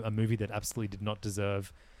for a movie that absolutely did not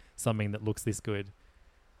deserve something that looks this good.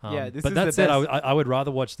 Yeah, this but is that the said, best- I would rather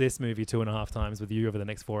watch this movie 2.5 times with you over the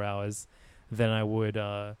next 4 hours than I would.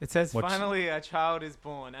 It says watch- finally a child is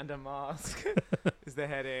born and a mask is the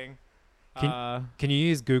heading. Can you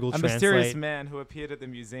use Google a mysterious Translate? man who appeared at the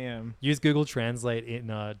museum. Use Google Translate in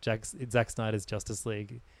Zack Snyder's Justice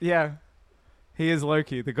League. Yeah. He is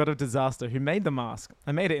Loki, the god of disaster, who made the mask.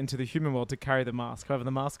 I made it into the human world to carry the mask. However, the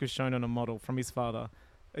mask was shown on a model from his father.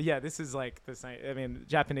 Yeah, this is like the same. I mean,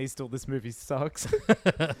 Japanese still, this movie sucks.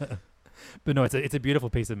 But no, it's a beautiful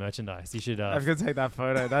piece of merchandise. You should I'm going to take that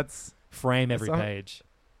photo. That's frame every It's on- page.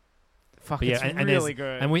 fuck, But yeah, it's and really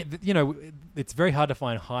there's- good. And we, you know, it's very hard to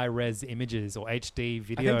find high res images or HD I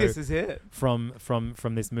video think this is it. from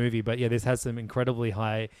this movie. But yeah, this has some incredibly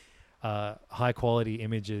high quality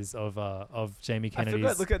images of Jamie I Kennedy's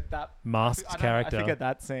forgot, look at that. masked character. I forget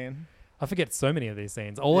that scene. I forget so many of these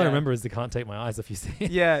scenes. All I Yeah. remember is the can't take my eyes off you scene.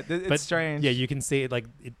 Yeah, it's But strange. Yeah, you can see it like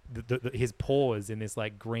his paws in this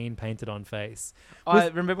like green painted on face. I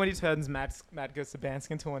remember when he turns Madga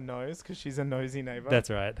Sabansk into a nose because she's a nosy neighbor.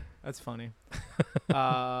 That's right. That's funny.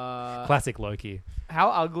 Classic Loki. How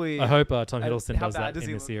ugly. I hope Tom Hiddleston how does bad that does in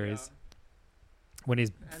he the look? series Yeah. when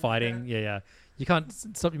he's fighting. Yeah. You can't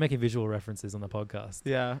stop making visual references on the podcast.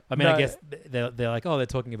 Yeah. I mean, No, I guess they're like, oh, they're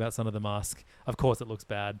talking about Son of the Mask. Of course, it looks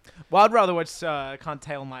bad. Well, I'd rather watch Can't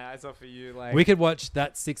Tail My Eyes Off of You. Like We could watch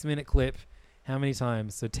that 6-minute clip how many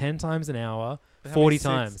times? So 10 times an hour, How 40 many six-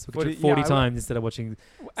 times. We could 40 do 40 yeah, I times instead of watching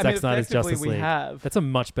I Zack mean, Snyder's effectively Justice we League. have. That's a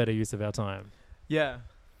much better use of our time. Yeah.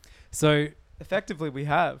 So Effectively, we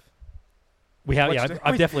have. we have, Watched yeah, it.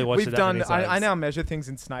 I've definitely watched We've it that done. many times. I now measure things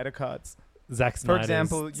in Snyder cuts. Zack For Snyder's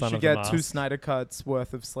example, you Son should of the get 2 Mask. Snyder cuts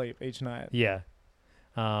worth of sleep each night. Yeah.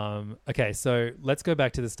 Okay, so let's go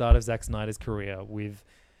back to the start of Zack Snyder's career with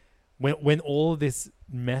when all of this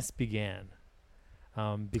mess began.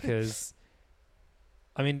 Because,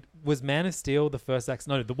 I mean, was Man of Steel the first Zack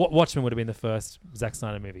Snyder? The Watchmen would have been the first Zack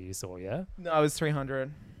Snyder movie you saw, yeah? No, it was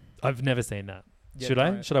 300. I've never seen that. Yeah, Should I?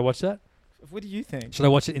 don't. Should I watch that? What do you think? Should I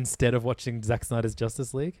watch it instead of watching Zack Snyder's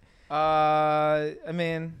Justice League? I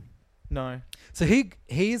mean, no. So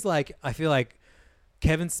he's like, I feel like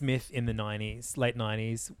Kevin Smith in the 90s, late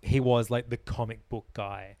 90s, he was like the comic book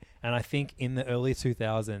guy. And I think in the early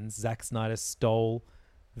 2000s, Zack Snyder stole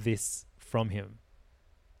this from him.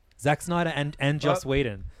 Zack Snyder and Joss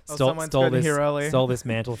Whedon someone's gotten here early. stole this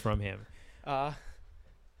mantle from him.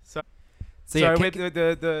 So yeah, wait,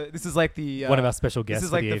 this is like the one of our special guests This is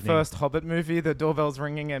for like the the evening. first Hobbit movie. The doorbell's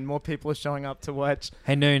ringing and more people are showing up to watch.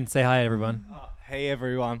 Hey, Noon, say hi, everyone. Hey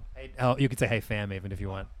everyone. Oh, you could say hey, fam, even if you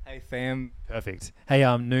want. Hey fam. Perfect. Hey,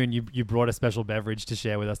 Noon, you brought a special beverage to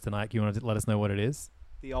share with us tonight. You want to let us know what it is?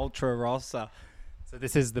 The Ultra Rossa. So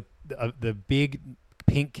this is the big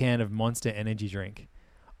pink can of Monster Energy drink,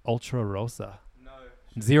 Ultra Rosa. No.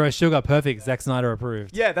 0 sugar, perfect. Zack Snyder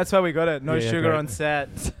approved. Yeah, that's why we got it. No Yeah, sugar great. on set.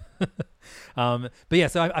 But yeah,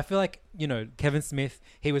 so I feel like, Kevin Smith,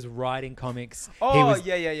 he was writing comics. Oh,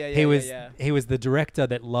 he was, he was the director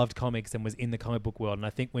that loved comics and was in the comic book world. And I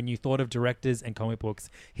think when you thought of directors and comic books,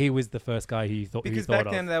 he was the first guy who you thought Because who you thought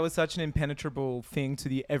back then of. that was such an impenetrable thing to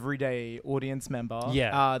the everyday audience member.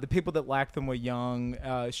 Yeah. The people that liked them were young.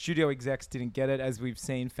 Studio execs didn't get it, as we've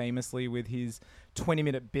seen famously with his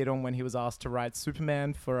 20-minute bit on when he was asked to write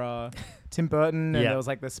Superman for Tim Burton, and Yeah. there was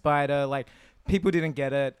like the spider. Like, people didn't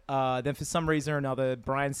get it. Then for some reason or another,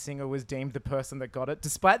 Bryan Singer was deemed the person that got it,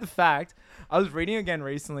 despite the fact I was reading again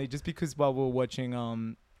recently, just because while we were watching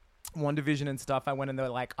WandaVision and stuff, I went in the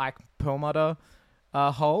like Ike Perlmutter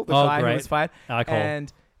hole, the guy great. who was fired, Ike hole.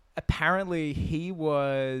 and apparently he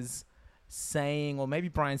was saying, or maybe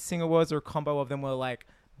Bryan Singer was, or a combo of them were like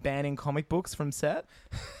banning comic books from set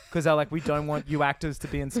because they're like, we don't want you actors to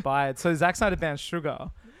be inspired. So Zack Snyder banned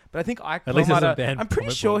Sugar. But I think Ike At least he doesn't Perlmutter, ban I'm pretty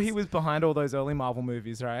comic sure books. he was behind all those early Marvel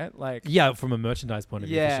movies, right? Like, Yeah, from a merchandise point of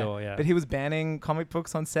view, yeah, for sure, yeah. But he was banning comic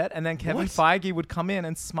books on set, and then Kevin Feige would come in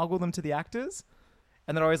and smuggle them to the actors.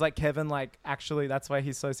 And they're always like, Kevin, like, actually, that's why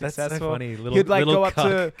he's so That's successful. so funny. He'd like go up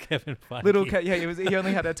to Kevin Feige. he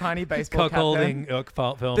only had a tiny baseball cap Cuckolding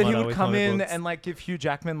then. film. Then he would come in and like give Hugh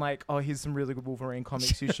Jackman like, oh, here's some really good Wolverine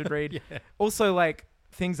comics you should read. Yeah. Also, like,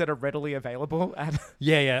 things that are readily available at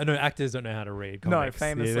Yeah. No, actors don't know how to read comics.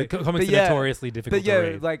 famously. Yeah, comics But are yeah, notoriously difficult but yeah, to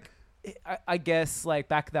read. like, I guess like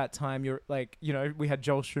back that time, you're like, we had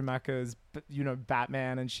Joel Schumacher's,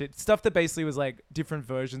 Batman and shit, stuff that basically was like different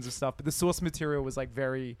versions of stuff, but the source material was like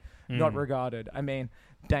very not regarded. I mean,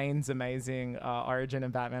 Dane's amazing origin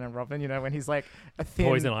in Batman and Robin, when he's like a thin,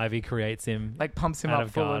 Poison Ivy creates him. like pumps him out up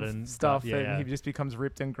of full guard of and stuff, stuff, yeah. and he just becomes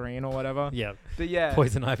ripped and green or whatever. Yeah. But yeah.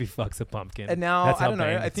 Poison Ivy fucks a pumpkin. And now, That's I how don't know,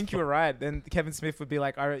 Bane I gets think you were right. Then Kevin Smith would be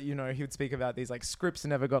like, he would speak about these like scripts that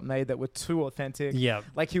never got made that were too authentic. Yeah.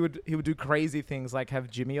 Like he would do crazy things like have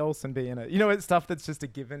Jimmy Olsen be in it. It's stuff that's just a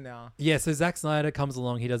given now. Yeah, so Zack Snyder comes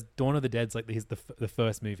along. He does Dawn of the Dead's like he's the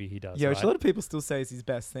first movie he does. Yeah, which right? a lot of people still say is his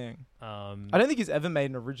best thing. I don't think he's ever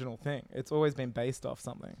made an original thing. It's always been based off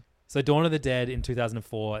something. So Dawn of the Dead in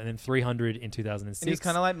 2004 and then 300 in 2006. And he's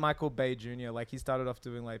kind of like Michael Bay Jr. Like he started off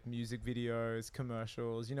doing like music videos,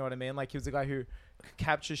 commercials. You know what I mean? Like he was a guy who could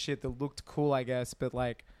capture shit that looked cool, I guess. But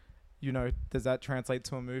like, does that translate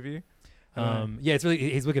to a movie? Yeah, it's really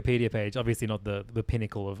his Wikipedia page. Obviously not the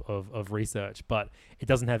pinnacle of research, but it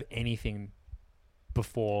doesn't have anything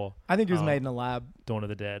before. I think he was made in a lab. Dawn of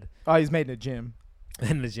the Dead. Oh, he's made in a gym.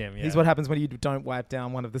 In the gym, yeah. He's what happens when you don't wipe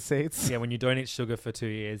down one of the seats. Yeah, when you don't eat sugar for 2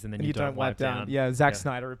 years and then And you don't wipe down. Yeah, Zack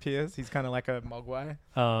Snyder appears. He's kind of like a mogwai.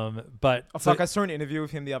 But I saw an interview with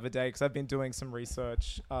him the other day because I've been doing some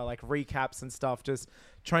research, like recaps and stuff, just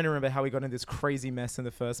trying to remember how he got in this crazy mess in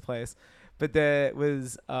the first place. But there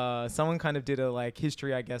was someone kind of did a like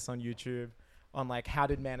history, I guess, on YouTube on like how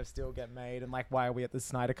did Man of Steel get made and like why are we at the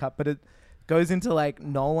Snyder Cut. But it goes into like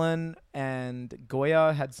Nolan and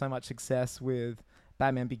Goya had so much success with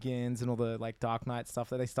Batman Begins and all the like Dark Knight stuff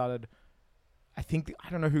that they started. I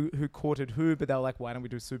don't know who courted who, but they were like, why don't we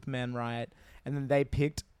do Superman right? And then they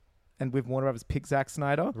picked, and with Warner Brothers picked Zack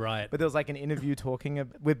Snyder. Right. But there was like an interview talking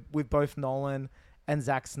with both Nolan and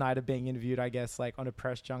Zack Snyder being interviewed, I guess, like on a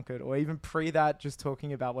press junket or even pre that, just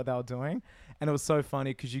talking about what they were doing. And it was so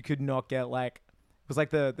funny because you could not get like, it was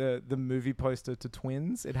like the movie poster to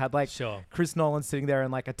Twins. It had like Chris Nolan sitting there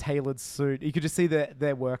in like a tailored suit. You could just see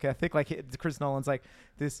their work ethic. Like Chris Nolan's like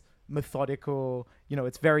this methodical,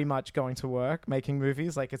 it's very much going to work making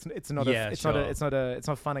movies. Like it's not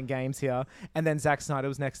fun and games here. And then Zack Snyder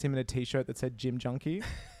was next to him in a t-shirt that said Gym Junkie,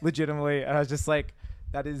 legitimately. And I was just like,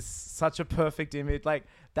 that is such a perfect image. Like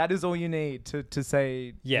that is all you need to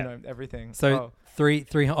say, everything. So here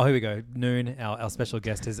we go. Noon, our special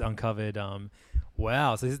guest has uncovered.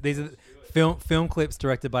 Wow. So these are film clips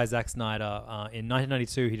directed by Zack Snyder. In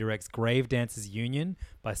 1992, he directs Grave Dancers Union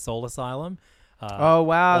by Soul Asylum. Oh,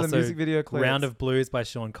 wow. The also music video clips. Round of Blues by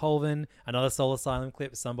Sean Colvin. Another Soul Asylum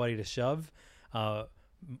clip, Somebody to Shove. A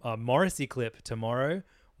Morrissey clip, Tomorrow.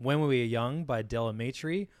 When We Were Young by Del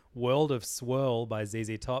Amitri. World of Swirl by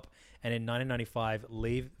ZZ Top. And in 1995,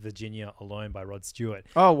 Leave Virginia Alone by Rod Stewart.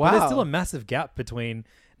 Oh, wow. But there's still a massive gap between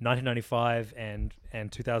 1995 and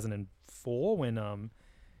 2004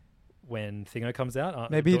 when Thingo comes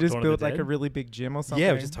out. Maybe he just Dawn of built the like Dead. a really big gym or something.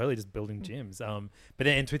 Yeah, just totally just building gyms. But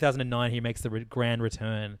then in 2009, he makes the grand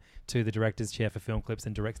return to the director's chair for film clips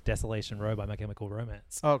and directs Desolation Row by My Chemical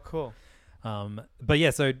Romance. Oh, cool. But yeah,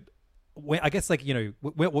 so I guess like,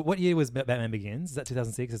 what year was Batman Begins? Is that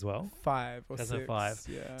 2006 as well? 5 or 2005. 6.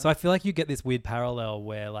 Yeah. So I feel like you get this weird parallel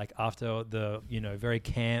where like after the, very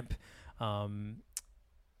camp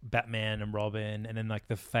Batman and Robin and then like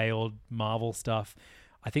the failed Marvel stuff,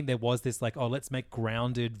 I think there was this like, oh, let's make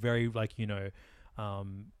grounded, very like,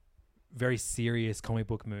 very serious comic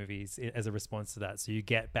book movies as a response to that. So you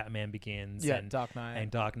get Batman Begins and Dark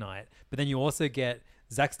Knight. But then you also get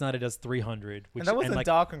Zack Snyder does 300. Which, and that wasn't like,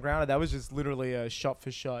 dark and grounded. That was just literally a shot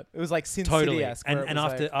for shot. It was like Sin totally. City-esque. And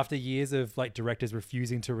after years of like directors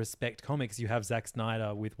refusing to respect comics, you have Zack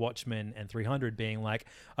Snyder with Watchmen and 300 being like,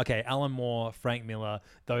 okay, Alan Moore, Frank Miller,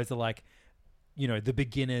 those are like, the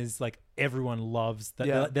beginners, like everyone loves that.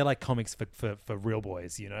 Yeah. They're like comics for real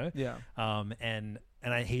boys, Yeah.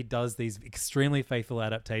 He does these extremely faithful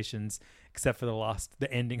adaptations, except for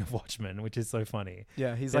the ending of Watchmen, which is so funny.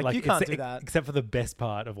 Yeah, he's like, you can't do that. Except for the best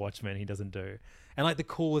part of Watchmen, he doesn't do. And like the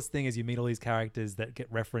coolest thing is you meet all these characters that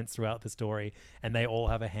get referenced throughout the story, and they all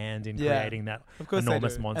have a hand in creating that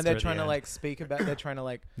enormous monster. And they're trying to like speak about. They're trying to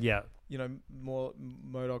like. Yeah. More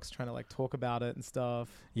MODOK's trying to like talk about it and stuff.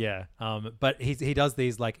 Yeah. But he does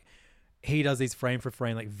these like. He does these frame for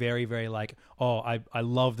frame, like very, very like, oh, I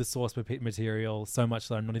love the source material so much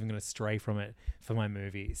that I'm not even going to stray from it for my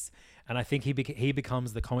movies. And I think he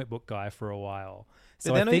becomes the comic book guy for a while.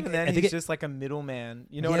 So but I think he's just like a middleman.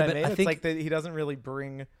 You know what I mean? It's like that he doesn't really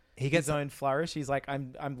bring his own flourish. He's like,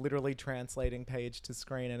 I'm literally translating page to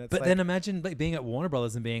screen, and it's. But then imagine like being at Warner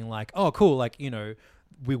Brothers and being like, oh, cool, like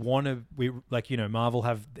we Marvel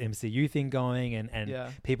have the MCU thing going,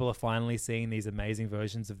 and people are finally seeing these amazing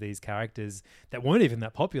versions of these characters that weren't even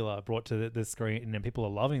that popular brought to the screen, and people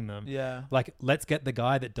are loving them. Yeah. Like, let's get the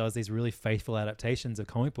guy that does these really faithful adaptations of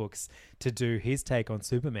comic books to do his take on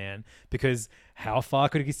Superman, because how far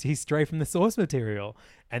could he stray from the source material?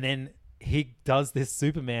 And then he does this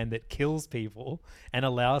Superman that kills people and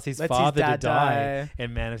allows his father to die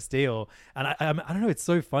in Man of Steel. And I don't know, it's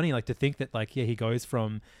so funny, like, to think that, like, he goes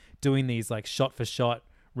from doing these like shot for shot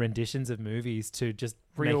renditions of movies to just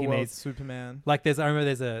real making world these Superman. Like I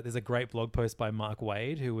remember there's a great blog post by Mark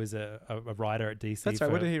Wade, who was a writer at DC. That's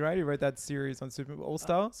right. What did he write? He wrote that series on Superman, All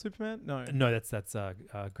Star Superman. No, that's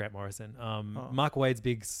Grant Morrison. Mark Wade's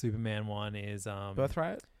big Superman one is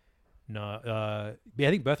Birthright. No, I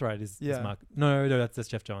think Birthright is Mark. No, that's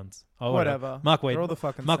Jeff Johns. Oh, whatever. Mark Wade. They're all the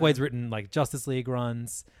fucking Mark same. Wade's written like Justice League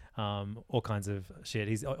runs, all kinds of shit.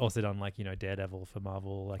 He's also done like Daredevil for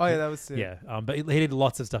Marvel. Like, that was sick. Yeah. But he did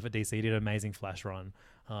lots of stuff at DC. He did an amazing Flash run.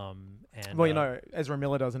 Ezra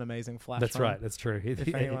Miller does an amazing Flash. That's run. Right. That's true.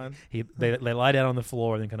 They lie down on the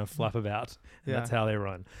floor and then kind of flap about. And that's how they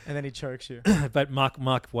run. And then he chokes you. But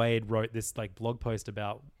Mark Wade wrote this like blog post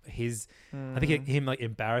about his, I think him like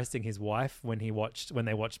embarrassing his wife when they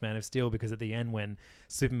watched Man of Steel, because at the end when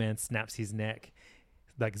Superman snaps his neck,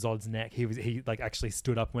 like Zod's neck, he like actually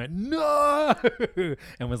stood up and went no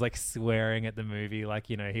and was like swearing at the movie, like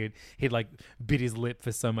he'd like bit his lip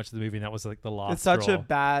for so much of the movie, and that was like the last. It's such straw. a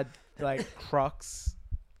bad like crux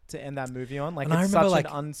to end that movie on. Like, and it's I remember, such like,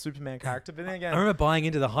 an un-Superman character. But then again, I remember buying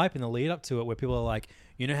into the hype in the lead up to it, where people are like,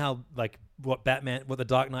 how like what the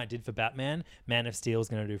Dark Knight did for Batman, Man of Steel is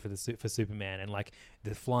going to do for Superman, and like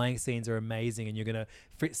the flying scenes are amazing, and you're going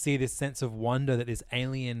to see this sense of wonder that this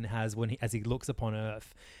alien has as he looks upon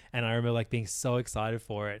Earth. And I remember like being so excited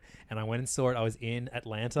for it, and I went and saw it. I was in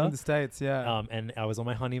Atlanta, in the States, yeah. And I was on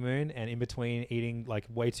my honeymoon, and in between eating like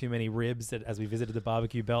way too many ribs as we visited the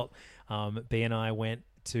barbecue belt, B and I went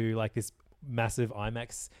to like this massive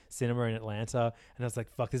IMAX cinema in Atlanta, and I was like,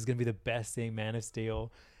 fuck, this is gonna be the best seeing Man of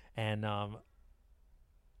Steel. And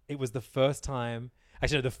it was the first time,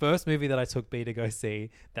 actually the first movie that I took B to go see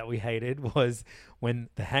that we hated was when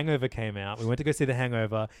The Hangover came out. We went to go see The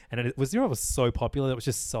Hangover, and it was so popular that it was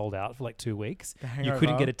just sold out for like 2 weeks. You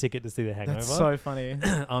couldn't get a ticket to see The Hangover. That's so funny.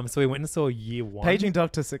 So we went and saw Year One. Paging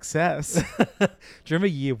Dr. Success. Do you remember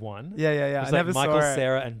Year One? Yeah. It was I like never Michael saw it.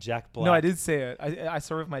 Cera and Jack Black. No, I did see it. I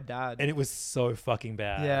saw it with my dad. And it was so fucking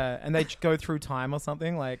bad. Yeah, and they go through time or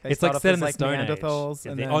something. Like, they it's start like off set as in the like Stone Neanderthals.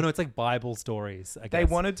 Age. And Yeah, then it's like Bible stories, I guess. they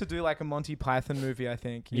wanted to do like a Monty Python movie, I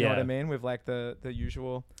think. You know what I mean? With like the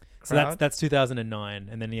usual crowd. So that's 2009.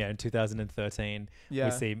 And then, in 2013, Yeah.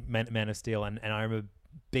 we see Man of Steel. And I remember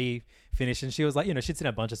B finished, and she was like, she'd seen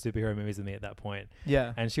a bunch of superhero movies with me at that point.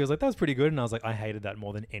 Yeah. And she was like, that was pretty good. And I was like, I hated that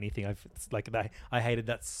more than anything. I hated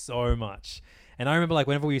that so much. And I remember, like,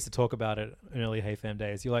 whenever we used to talk about it in early Hey Fam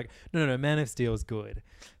days, you're like, no, Man of Steel is good.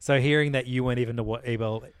 So hearing that you weren't even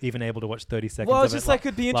able to watch 30 seconds Well, of it's just it like,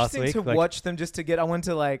 it'd be interesting week, to watch them just to get, I want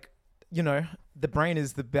to like, the brain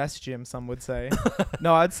is the best gym, some would say.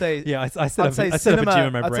 No, I'd say... Yeah, I set up cinema, a gym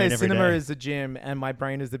in my brain I'd say every cinema day. is a gym, and my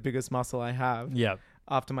brain is the biggest muscle I have. Yeah.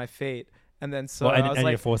 After my feet. And then so Well, I was and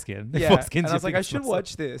like, your foreskin. yeah. Foreskin's And I your was like, I biggest should muscle.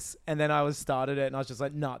 watch this. And then I started it, and I was just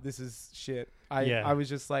like, nah, this is shit. Yeah. I was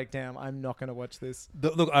just like, damn, I'm not gonna watch this.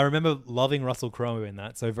 Look, I remember loving Russell Crowe in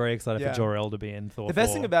that, so very excited Yeah. for Jor-El to be in Thor. The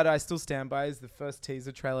best 4. thing about it, I still stand by, is the first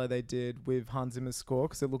teaser trailer they did with Hans Zimmer's score,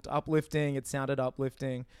 because it looked uplifting. It sounded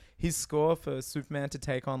uplifting. His score for Superman to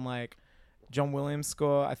take on like John Williams'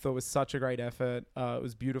 score, I thought was such a great effort. It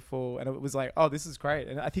was beautiful, and it was like, oh, this is great.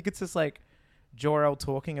 And I think it's just like Jor-El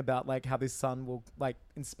talking about like how this son will like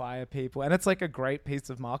inspire people, and it's like a great piece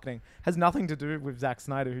of marketing. Has nothing to do with Zack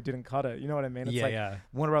Snyder, who didn't cut it. You know what I mean? It's like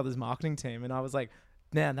Warner Brothers marketing team, and I was like,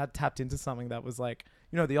 man, that tapped into something that was like,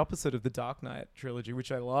 you know, the opposite of the Dark Knight trilogy,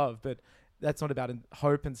 which I love, but that's not about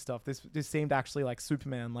hope and stuff. This seemed actually like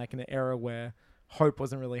Superman, like in an era where hope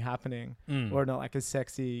wasn't really happening, or not like a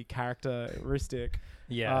sexy characteristic.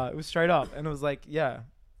 Yeah. It was straight up, and it was like, yeah,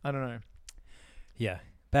 I don't know. Yeah.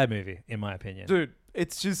 Bad movie, in my opinion. Dude,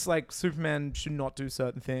 it's just like Superman should not do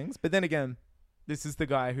certain things. But then again, this is the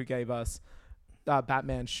guy who gave us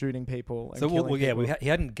Batman shooting people. And So, killing people. he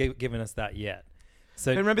hadn't given us that yet.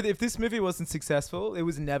 So And remember, if this movie wasn't successful, it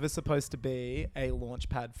was never supposed to be a launch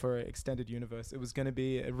pad for an extended universe. It was going to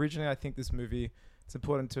be, originally, I think this movie, it's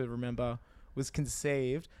important to remember, was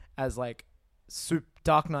conceived as like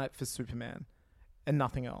Dark Knight for Superman and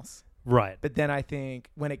nothing else. right. But then I think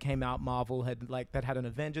when it came out, Marvel had an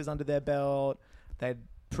Avengers under their belt. They'd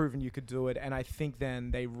proven you could do it, and I think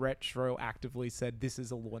then they retroactively said this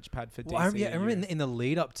is a launch pad for DC. Well, I remember in the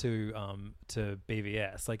lead up to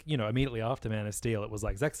BVS, like, you know, immediately after Man of Steel, it was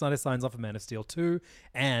like Zack Snyder signs off for Man of Steel 2,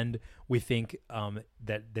 and we think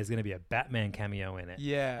that there's going to be a Batman cameo in it.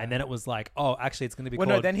 Yeah. And then it was like, oh, actually, it's going to be Well,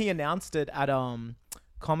 called... no, then he announced it at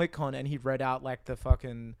Comic-Con, and he read out like the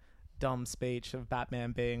fucking dumb speech of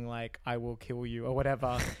Batman being like, I will kill you or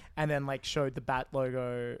whatever, and then like showed the Bat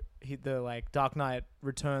logo, the like Dark Knight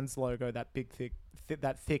Returns logo, that big thick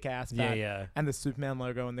ass bat, and the Superman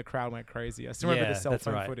logo, and the crowd went crazy. I still remember the cell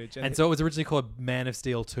phone footage. And so it was originally called Man of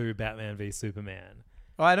Steel 2 Batman v Superman.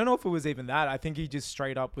 Oh, I don't know if it was even that. I think he just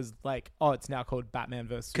straight up was like, oh, it's now called Batman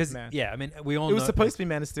vs. Superman. Yeah, I mean, we all It was know... supposed to be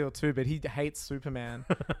Man of Steel 2, but he hates Superman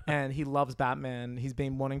and he loves Batman. He's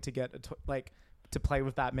been wanting to get to play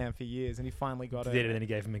with Batman for years, and he finally got it. And then he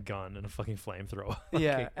gave him a gun and a fucking flamethrower.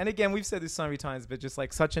 Yeah, and again, we've said this so many times, but just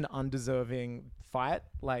like such an undeserving fight,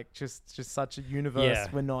 like just such a universe. Yeah.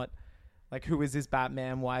 We're not like, who is this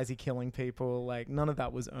Batman? Why is he killing people? Like, none of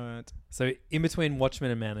that was earned. So in between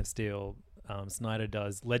Watchmen and Man of Steel, Snyder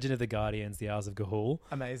does Legend of the Guardians, The Hours of Ga'Hoole.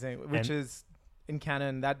 Amazing, which is in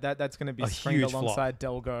canon that's going to be A screened huge flop. alongside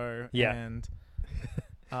Delgo and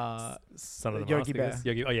Son of the Yogi Mask,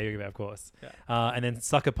 Bear. Yogi Bear, of course. Yeah. And then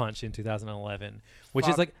Sucker Punch in 2011, which is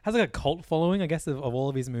Fuck. like has like a cult following, I guess, of all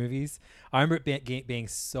of his movies. I remember it being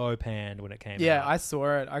so panned when it came out. Yeah, I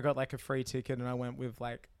saw it. I got like a free ticket, and I went with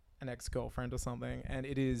like an ex-girlfriend or something, and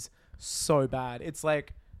it is so bad. It's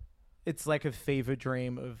like a fever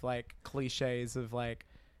dream of like cliches of like,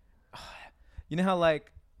 you know how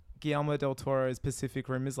like Guillermo del Toro's Pacific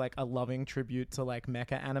Rim is like a loving tribute to like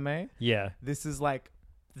mecha anime. Yeah. This is like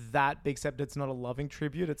that, except it's not a loving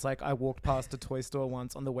tribute. It's like I walked past a toy store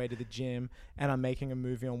once on the way to the gym, and I'm making a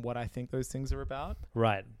movie on what I think those things are about.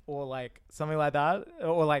 Right. Or like something like that.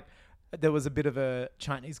 Or like there was a bit of a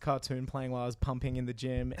Chinese cartoon playing while I was pumping in the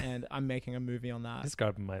gym, and I'm making a movie on that.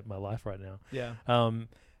 Describing my life right now. Yeah.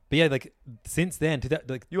 But yeah, like since then,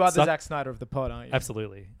 like You are the Zack Snyder of the pod, aren't you?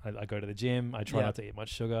 Absolutely. I go to the gym. I try not to eat much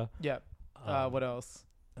sugar. Yeah. What else?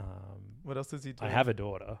 What else does he do? I have a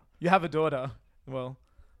daughter. You have a daughter. Well,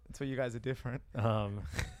 that's where you guys are different.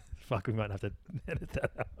 Fuck, we might have to edit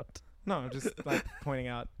that out. No, I'm just like pointing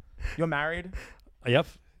out. You're married? Yep.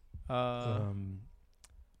 I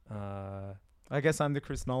guess I'm the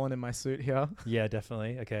Chris Nolan in my suit here. Yeah,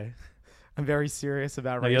 definitely. Okay. I'm very serious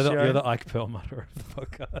about No, ratio. you're the Ike Perlmutter of the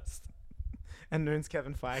podcast. And Noon's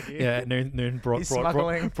Kevin Feige. Yeah, Noon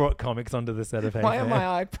brought comics onto the set of Hey Why Fam. am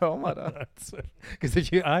I Ike Perlmutter? Because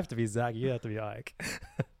I have to be Zach, you have to be Ike.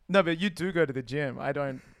 No, but you do go to the gym. I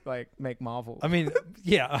don't like make Marvel. I mean,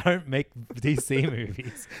 yeah, I don't make DC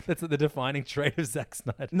movies. That's the defining trait of Zack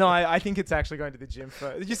Snyder. No, I think it's actually going to the gym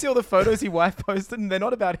first. Did you see all the photos he wife posted? And they're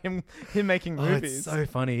not about him making movies. It's so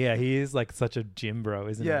funny. Yeah, he is like such a gym bro,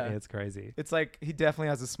 isn't Yeah. he? It's crazy. It's like he definitely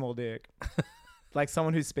has a small dick. Like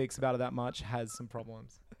someone who speaks about it that much has some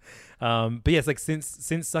problems. But yes, like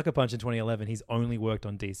since Sucker Punch in 2011, he's only worked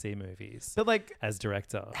on DC movies. But like, as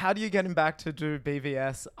director, how do you get him back to do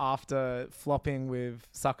BVS after flopping with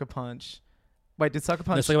Sucker Punch? Wait, did Sucker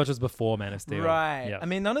No, Punch? Sucker Punch was before Man of Steel. Right. Yeah. I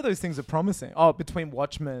mean, none of those things are promising. Oh, between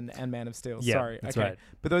Watchmen and Man of Steel. Yeah, Sorry. that's okay. right.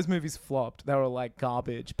 But those movies flopped. They were like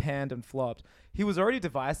garbage, panned and flopped. He was already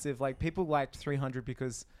divisive. Like, people liked 300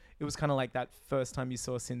 because it was kind of like that first time you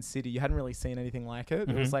saw Sin City. You hadn't really seen anything like it.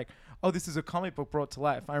 It was like, oh, this is a comic book brought to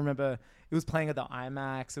life. I remember it was playing at the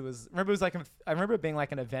IMAX. I remember it being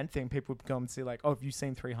like an event thing. People would go and see like, oh, have you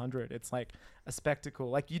seen 300? It's like a spectacle.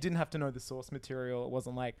 Like, you didn't have to know the source material. It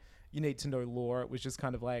wasn't like you need to know lore. It was just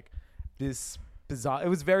kind of like this bizarre. It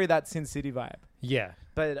was very that Sin City vibe. Yeah.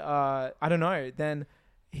 But I don't know. Then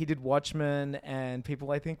he did Watchmen, and people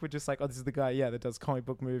I think were just like, oh, this is the guy, that does comic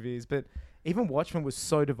book movies. But even Watchmen was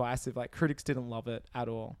so divisive. Like, critics didn't love it at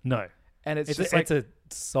all. No. And it's It's just like, a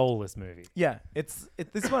soulless movie. yeah, this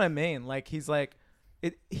is what I mean. Like, he's like,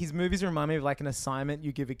 his movies remind me of like an assignment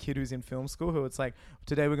you give a kid who's in film school, who it's like,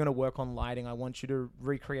 today we're going to work on lighting. I want you to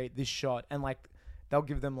recreate this shot. And like, they'll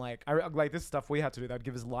give them like this stuff we had to do. They'd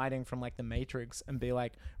give us lighting from like The Matrix and be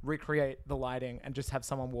like, recreate the lighting and just have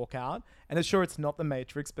someone walk out. And it's sure it's not The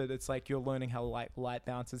Matrix, but it's like you're learning how light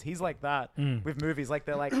bounces. He's like that with movies. Like,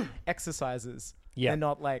 they're like exercises. Yeah. They're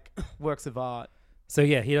not like works of art. So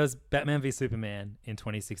yeah, he does Batman v Superman in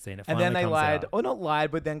 2016. It And then they finally comes lied, out. or not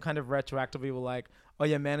lied, but then kind of retroactively were like, oh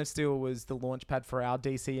yeah, Man of Steel was the launch pad for our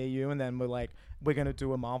DCEU. And then we're like, we're going to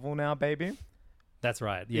do a Marvel now, baby. That's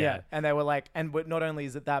right. Yeah. And they were like, and not only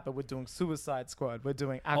is it that, but we're doing Suicide Squad. We're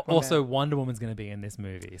doing Aquaman. Also, Wonder Woman's going to be in this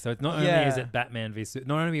movie. So it's not only is it Batman v Superman,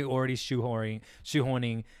 not only are we already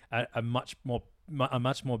shoehorning a much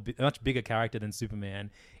bigger character than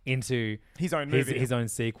Superman into His own movie. his own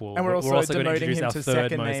sequel. And we're also gonna demoting introduce him our to third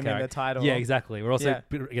second most name in the character. title. Yeah, exactly. We're also Yeah.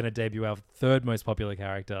 going to debut our third most popular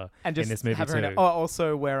character and just in this movie have her too. in it. Oh,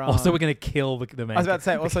 also we're Also, we're going to kill the main. I was about to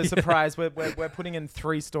say, also Yeah. surprise, we're putting in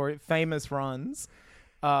 3 famous runs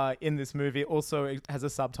in this movie. Also, it has a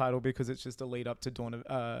subtitle because it's just a lead up to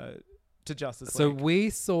to Justice So League. we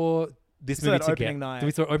saw this We saw movie that together. opening night.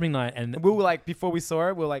 We saw opening night, and we were like, before we saw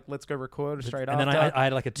it, we were like, let's go record straight and after. then I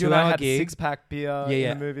had like a You and I 2-hour had gig. 6-pack beer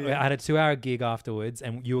in the movie. I had a 2-hour gig afterwards,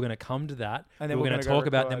 and you were going to come to that. And then we were we're going to gonna go talk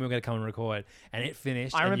about it, then record. we were going to come and record. And it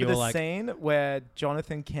finished, I and remember you were the like, scene where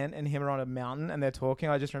Jonathan Kent and him are on a mountain and they're talking.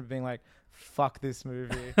 I just remember being like, fuck this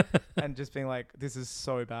movie. And just being like, this is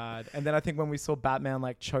so bad. And then I think when we saw Batman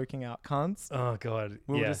like choking out cunts, oh God.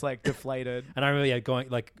 we were just like deflated. And I remember going,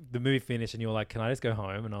 like, the movie finished, and you were like, can I just go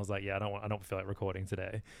home? And I was like, yeah, I don't feel like recording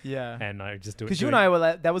today. Yeah. And I just do it. Because you and I were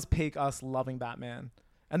like, that was peak us loving Batman.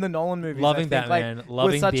 And the Nolan movies, loving I think, Batman, like,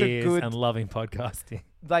 loving were such beers, a good, and loving podcasting.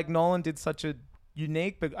 like Nolan did such a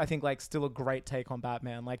unique, but I think like still a great take on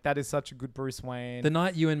Batman. Like, that is such a good Bruce Wayne. The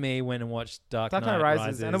night you and me went and watched Dark Dark Knight Knight Rises.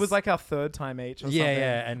 Rises, and it was like our 3rd time each. Or yeah, something.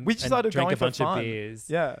 yeah, and we just and started drank going a bunch for fun. of beers.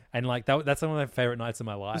 Yeah, and like that's one of my favorite nights of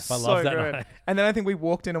my life. I so love that good. night. And then I think we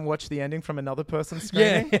walked in and watched the ending from another person's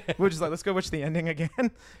screening. Yeah. We were just like, let's go watch the ending again.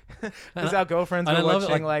 Because our girlfriends and were I love it,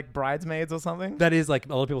 watching like- like Bridesmaids or something. That is like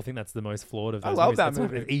a lot of people think that's the most flawed of I those love movies. that That's one-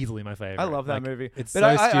 movie. it's easily my favorite. I love that Like, movie. It's But so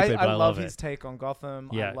I stupid, but I I love it. his take on Gotham.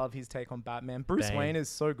 I Yeah. love his take on Batman. Bruce Bane. Wayne is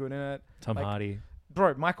so good in it. Tom like, Hardy.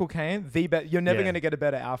 Bro, Michael Caine, you're never Yeah. going to get a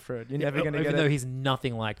better Alfred. You're never going to Even get though it. he's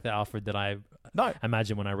nothing like the Alfred that I No,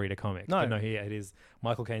 imagine when I read a comic. No. But no, it is.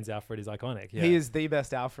 Michael Caine's Alfred is iconic. Yeah. he is the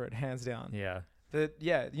best Alfred, hands down. Yeah. But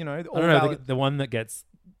yeah, you know, I all don't know. valid- The one that gets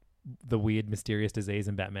the weird, mysterious disease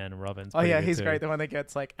in Batman and Robin's. Oh pretty yeah, good he's too. great. The one that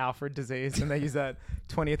gets like Alfred disease, and they use that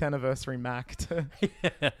 20th anniversary Mac to,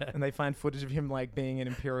 and they find footage of him like being an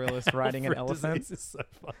imperialist riding an Alfred elephant. disease is so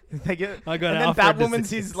funny. They get, I got and then Alfred Batwoman's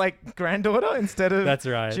disease. his like granddaughter instead of That's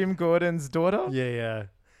right. Jim Gordon's daughter. Yeah, yeah.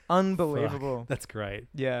 Unbelievable. Fuck, that's great.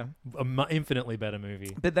 Yeah, Infinitely better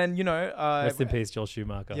movie. but then you know, Rest in peace, Joel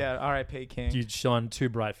Schumacher. Yeah, R.I.P. King. You shone too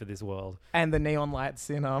bright for this world. And the neon lights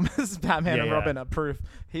in Batman Yeah, and yeah. Robin are proof.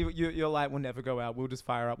 Your light will never go out. We'll just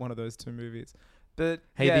fire up one of those 2 movies. But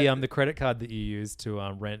Hey, yeah, the credit card that you use to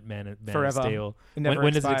rent Man Forever. of Steel. it never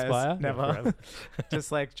when does it expires. expire? Never. Forever.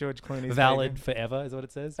 Just like George Clooney's Valid baby. forever is what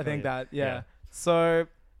it says. I think yeah. that, yeah. So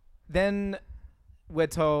then we're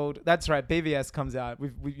told, that's right, BVS comes out.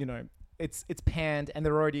 We you know, it's panned, and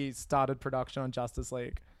they're already started production on Justice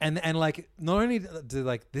League. And like not only do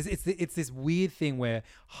like this, it's this weird thing where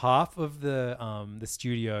half of the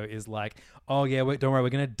studio is like, oh yeah, don't worry, we're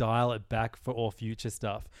gonna dial it back for all future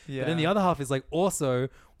stuff. Yeah. But then the other half is like, also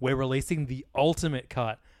we're releasing the ultimate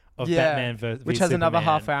cut of Batman which has another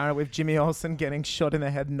half hour with Jimmy Olsen getting shot in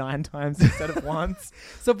the head 9 times instead of once.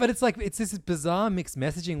 So, but it's like it's this bizarre mixed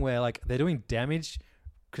messaging where like they're doing damage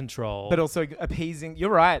control, But also appeasing.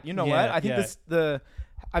 You're right. You know Yeah, what? I think yeah.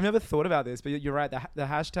 I've never thought about this, but you're right. The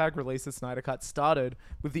hashtag release the Snyder Cut started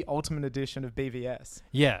with the Ultimate Edition of BVS.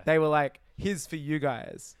 yeah, They were like, here's for you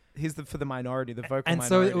guys. for the minority, the vocal And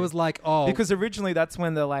minority. so it was like, oh, because originally that's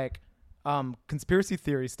when the like conspiracy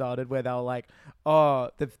theory started, where they were like, oh,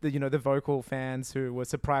 the vocal fans who were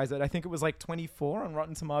surprised that I think it was like 24 on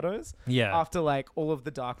Rotten Tomatoes. Yeah. After like all of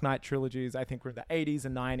the Dark Knight trilogies, I think were in the 80s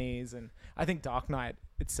and 90s, and I think Dark Knight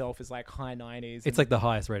itself is like high 90s. it's like the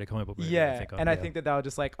highest rated comic book movie. yeah, I think, and I think that they were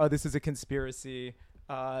just like, oh, this is a conspiracy.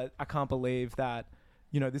 I can't believe that,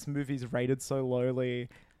 this movie's rated so lowly.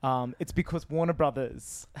 It's because Warner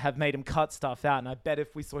Brothers have made him cut stuff out, and I bet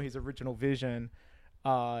if we saw his original vision,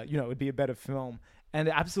 it would be a better film. And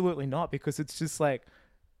absolutely not, because it's just like,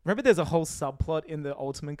 remember there's a whole subplot in the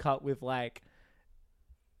Ultimate Cut with like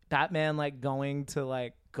Batman like going to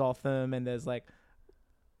like Gotham, and there's like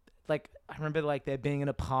I remember like there being an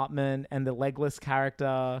apartment and the legless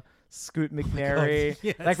character Scoot McNairy.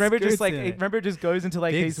 Yeah, like remember Scoot's just like in it. remember it just goes into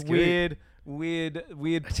like Big these Scoot.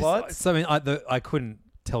 weird plots. So I mean, I couldn't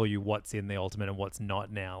tell you what's in the Ultimate and what's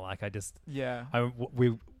not now. Like I just, Yeah.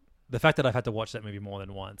 the fact that I've had to watch that movie more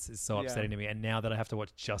than once is so Yeah. upsetting to me. And now that I have to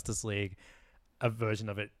watch Justice League, a version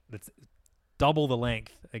of it that's double the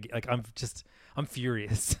length, like I'm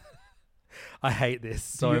furious. I hate this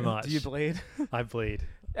so much. Do you bleed? I bleed.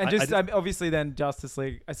 And I just obviously then Justice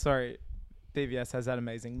League. BVS has that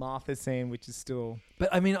amazing Martha scene, which is still. But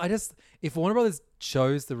I mean, if Warner Brothers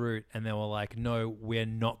chose the route and they were like, no, we're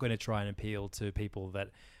not going to try and appeal to people that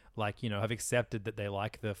have accepted that they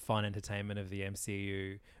like the fun entertainment of the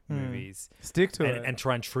MCU movies. Stick to it. And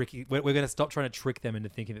try and trick you. We're going to stop trying to trick them into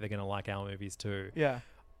thinking that they're going to like our movies too. Yeah.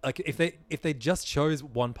 Like if they just chose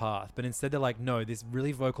one path, but instead they're like, no, this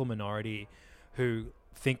really vocal minority who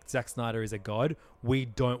think Zack Snyder is a god, we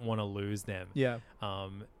don't want to lose them. Yeah.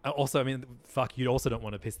 Also, I mean, fuck, you also don't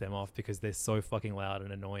want to piss them off because they're so fucking loud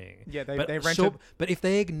and annoying. Yeah, they but rented. but if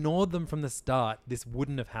they ignored them from the start, this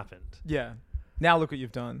wouldn't have happened. Yeah. Now look what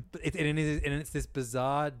you've done. But it's this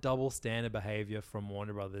bizarre double standard behavior from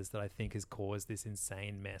Warner Brothers that I think has caused this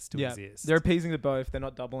insane mess to exist. They're appeasing the both. They're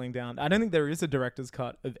not doubling down. I don't think there is a director's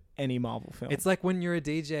cut of any Marvel film. It's like when you're a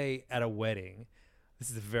DJ at a wedding. This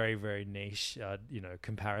is a very, very niche,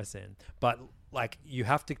 comparison. But like, you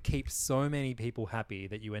have to keep so many people happy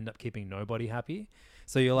that you end up keeping nobody happy.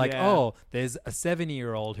 So you're like, oh, there's a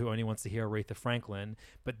 70-year-old who only wants to hear Aretha Franklin,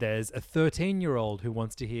 but there's a 13-year-old who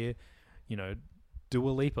wants to hear, Dua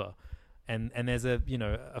Lipa. And there's a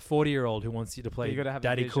 40-year-old who wants you to play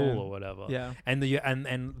Daddy Cool or whatever. Yeah. And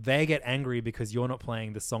and they get angry because you're not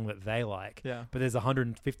playing the song that they like. Yeah. But there's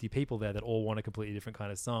 150 people there that all want a completely different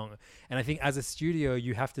kind of song. And I think as a studio,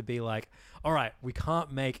 you have to be like, all right, we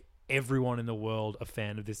can't make everyone in the world a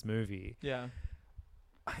fan of this movie. Yeah.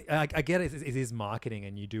 I get it. It is marketing,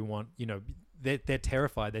 and you do want, they're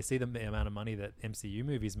terrified. They see the amount of money that MCU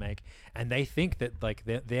movies make, and they think that like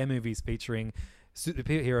their movies featuring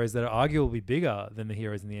superheroes that are arguably bigger than the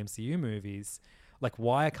heroes in the MCU movies, like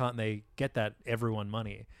why can't they get that everyone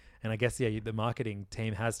money? And I guess the marketing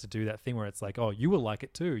team has to do that thing where it's like, oh, you will like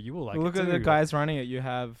it too. You will like it too. Look at the guys running it. You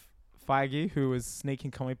have Feige, who was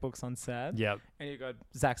sneaking comic books on set. Yep. And you got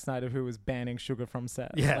Zack Snyder, who was banning sugar from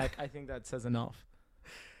set. Yeah. Like, I think that says enough.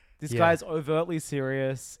 This guy's overtly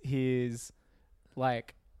serious. He's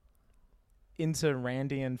like into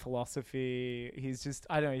Randian philosophy. He's just,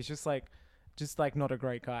 I don't know, he's just like not a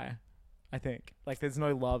great guy, I think. Like, there's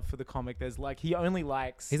no love for the comic. There's like, he only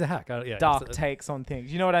likes He's a hack. dark takes on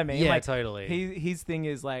things. You know what I mean? Yeah, like, totally. His thing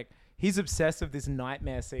is like, he's obsessed with this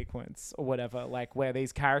nightmare sequence or whatever, like where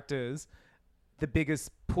these characters, the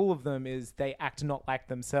biggest pull of them is they act not like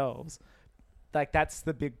themselves. Like, that's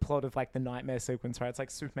the big plot of like the nightmare sequence, right? It's like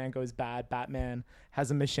Superman goes bad, Batman has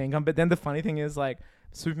a machine gun. But then the funny thing is, like,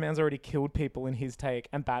 Superman's already killed people in his take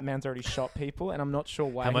and Batman's already shot people. And I'm not sure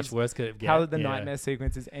why. How much worse could it get? How the nightmare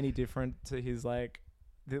sequence is any different to his, like,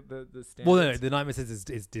 the standards. Well, no, the nightmare sequence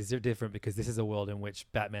is different because this is a world in which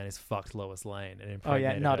Batman is fucked Lois Lane and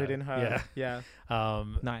impregnated nutted her. in her. Yeah.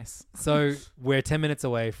 Nice. So we're 10 minutes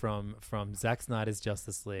away from Zack Snyder's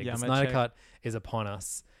Justice League. Yeah, the I'm gonna Snyder check. Cut is upon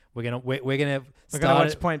us. We're gonna We're gonna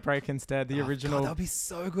watch Point Break instead. The original. God, that'd be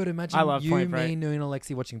so good. Imagine I love you, Point me, Break. Noon, and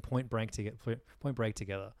Alexi watching Point Break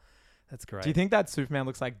together. That's great. Do you think that Superman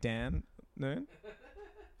looks like Dan Noon?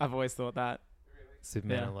 I've always thought that.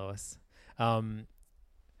 Superman Yeah. and Lois.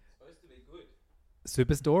 Supposed to be good.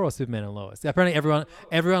 Superstore or Superman and Lois? Yeah, apparently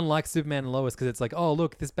everyone likes Superman and Lois because it's like, oh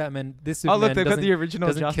look, this Superman. Oh look, they've got the original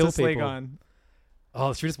doesn't kill Justice League people. on.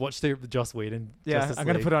 Oh, should we just watch the Joss Whedon? Yeah, Justice I'm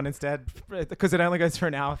going to League? put it on instead because it only goes for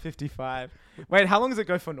an hour 55. Wait, how long does it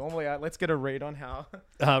go for normally? Let's get a read on how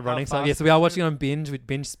running how time. Yeah, fast so we are watching it on binge.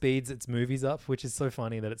 Binge speeds its movies up, which is so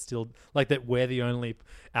funny that it's still like that. We're the only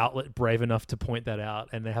outlet brave enough to point that out,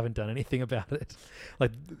 and they haven't done anything about it.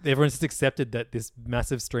 Like everyone's just accepted that this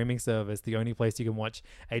massive streaming service, the only place you can watch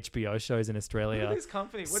HBO shows in Australia, Look at this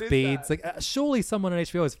company. What is speeds that? like surely someone on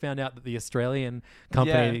HBO has found out that the Australian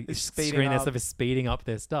company is is speeding screening their up. stuff is speeding up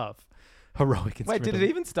their stuff. Heroic. Wait, did it instrumental.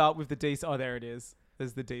 even start with the DC? Oh, there it is.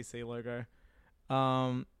 There's the DC logo.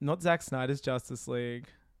 Not Zack Snyder's Justice League.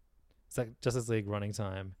 It's like Justice League running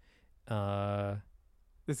time.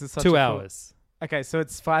 This is such 2 a cool- hours. Okay, so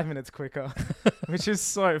it's 5 minutes quicker, which is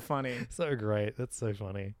so funny. So great. That's so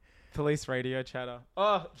funny. Police radio chatter.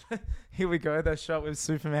 Oh, here we go. The shot with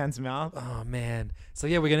Superman's mouth. Oh man. So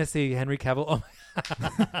yeah, we're gonna see Henry Cavill. Oh,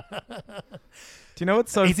 Do you know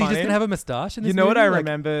what's so is he funny? just gonna have a mustache in this You know what movie? I Like,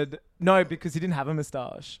 remembered? No, because he didn't have a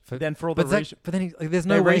mustache. Then for all the but then there's they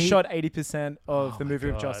no way. reshot 80% of Oh the my movie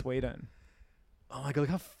with Joss God. Whedon. Oh my god, look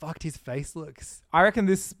how fucked his face looks. I reckon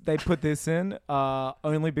they put this in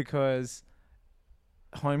only because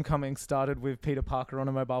Homecoming started with Peter Parker on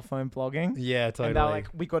a mobile phone blogging. Yeah, totally. And they're like,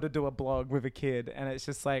 we got to do a blog with a kid. And it's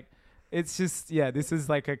just like, this is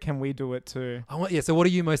like a can we do it too? So what are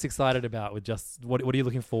you most excited about with just what are you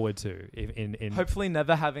looking forward to in Hopefully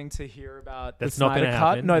never having to hear about That's the not Snyder gonna cut.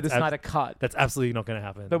 happen. No, the That's Snyder cut. That's absolutely not going to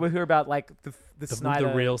happen. But we'll hear about like the Snyder,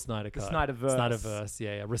 the real Snyder the cut. Snyderverse. Snyderverse,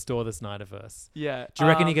 yeah. Restore the Snyderverse. Yeah. Do you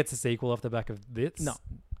reckon he gets a sequel off the back of this? No.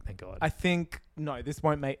 Thank God. I think no, this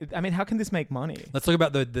won't make. I mean, how can this make money? Let's talk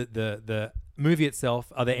about the movie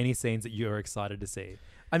itself. Are there any scenes that you're excited to see?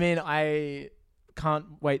 I mean, I can't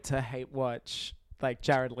wait to hate watch like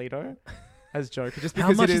Jared Leto as Joker. Just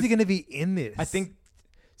because How much it is he going to be in this? I think.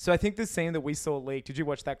 So I think the scene that we saw leaked. Did you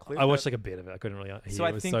watch that clip? I watched like a bit of it. I couldn't really hear. So I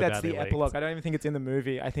It was think so that's badly the leaked. epilogue. I don't even think it's in the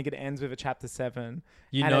movie. I think it ends with a chapter 7.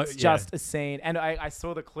 And it's yeah. just a scene. And I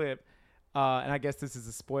saw the clip, and I guess this is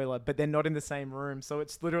a spoiler, but they're not in the same room. So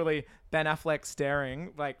it's literally Ben Affleck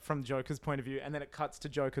staring, like from Joker's point of view, and then it cuts to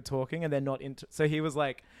Joker talking, and they're not into. So he was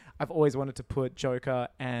like, "I've always wanted to put Joker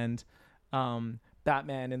and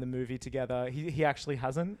Batman in the movie together." He actually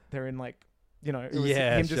hasn't. They're in like, it was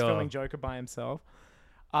him just filming Joker by himself.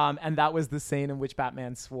 And that was the scene in which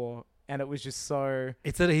Batman swore, and it was just so.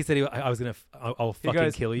 He said I was gonna I'll He fucking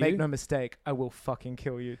goes, kill you. "Make no mistake, I will fucking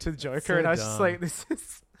kill you" to the Joker, so and I was just dumb. like, "This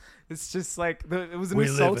is." It's just like it was an We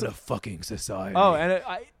assault. live in a fucking society. Oh, and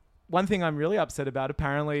one thing I'm really upset about.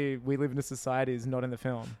 Apparently, "We Live in a Society" is not in the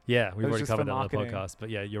film. yeah, we've it was already just covered for that on the marketing. podcast. But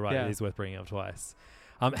yeah, you're right. Yeah. It is worth bringing up twice.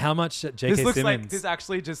 How much J.K. This looks Simmons? like this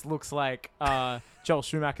actually just looks like Joel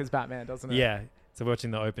Schumacher's Batman, doesn't it? Yeah. So we're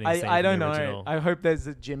watching the opening scene. I from don't the know. original. I hope there's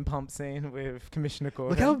a gym pump scene with Commissioner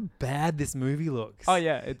Gordon. Look how bad this movie looks. Oh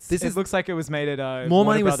yeah, it looks like it was made at more Warner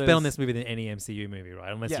money was spent on Brothers. this movie than any MCU movie,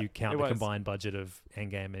 right? Unless Yeah, you count it the was. combined budget of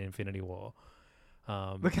Endgame and Infinity War.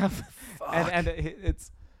 Look how and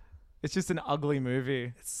it's just an ugly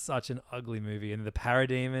movie. It's such an ugly movie, and the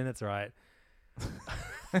Parademon. That's right.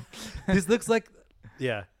 This looks like,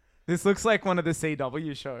 yeah, This looks like one of the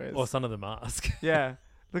CW shows. or Son of the Mask. Yeah.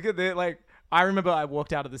 Look at the I remember I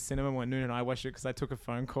walked out of the cinema one noon and I watched it because I took a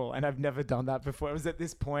phone call, and I've never done that before. It was at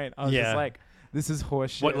this point I was Yeah. just like, this is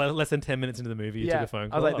horseshit. What, less than 10 minutes into the movie, you took a phone I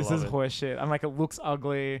call? was like, this is love it. horseshit. I'm like, it looks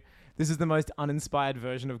ugly. This is the most uninspired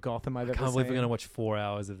version of Gotham I've I ever can't believe seen. we're going to watch 4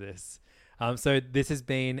 hours of this. So this has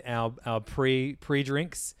been our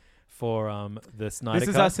pre-drinks for the Snyder This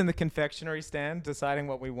is Cut. us in the confectionery stand deciding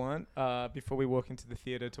what we want before we walk into the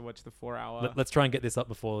theater to watch the 4-hour. Let's try and get this up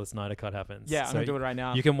before the Snyder Cut happens. Yeah, I'm gonna do it right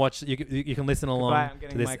now. You can watch. You can listen along I'm to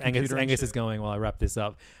getting this. my computer and Angus is shit. going while I wrap this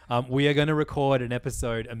up. We are going to record an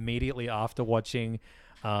episode immediately after watching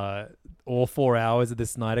all 4 hours of the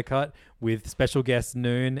Snyder Cut with special guests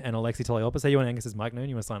Noon and Alexi Toliopoulos. Hey, you want Angus's mic, Noon?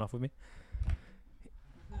 You want to sign off with me?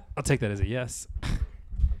 I'll take that as a yes.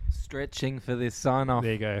 Stretching for this sign off.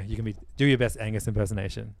 There you go. You can do your best Angus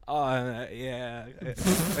impersonation. Oh, yeah.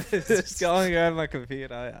 Just going over my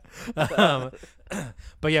computer.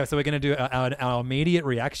 But yeah, so we're going to do our immediate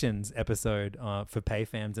reactions episode for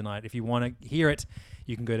PayFam tonight. If you want to hear it,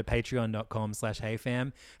 you can go to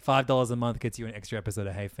patreon.com/HeyFam. $5 a month gets you an extra episode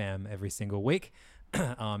of HeyFam every single week.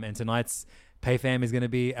 And tonight's PayFam is going to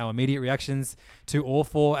be our immediate reactions to all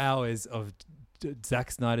 4 hours of Zack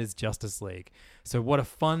Snyder's Justice League. So what a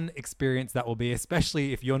fun experience that will be,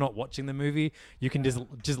 especially if you're not watching the movie. You can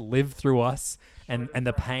just live through us and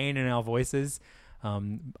the pain in our voices.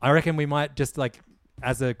 I reckon we might just, like,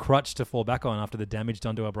 as a crutch to fall back on after the damage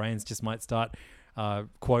done to our brains, just might start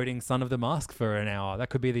quoting Son of the Mask for an hour. That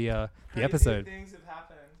could be the episode. Things have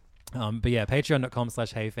happened. But yeah,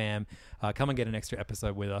 patreon.com/heyfam. Come and get an extra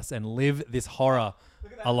episode with us and live this horror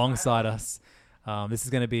alongside us. This is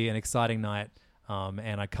going to be an exciting night.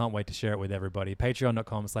 And I can't wait to share it with everybody.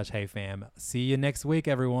 Patreon.com/heyfam. See you next week,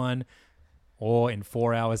 everyone. Or in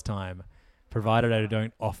 4 hours' time. Provided I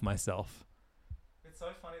don't off myself. It's so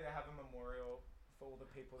funny they have a memorial for all the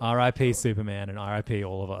people. R.I.P. Superman and R.I.P.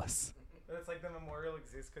 all of us. But it's like the memorial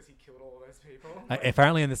exists because he killed all those people.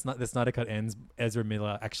 Apparently, in the Snyder Cut ends, Ezra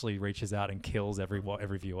Miller actually reaches out and kills every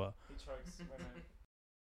viewer. He chokes women.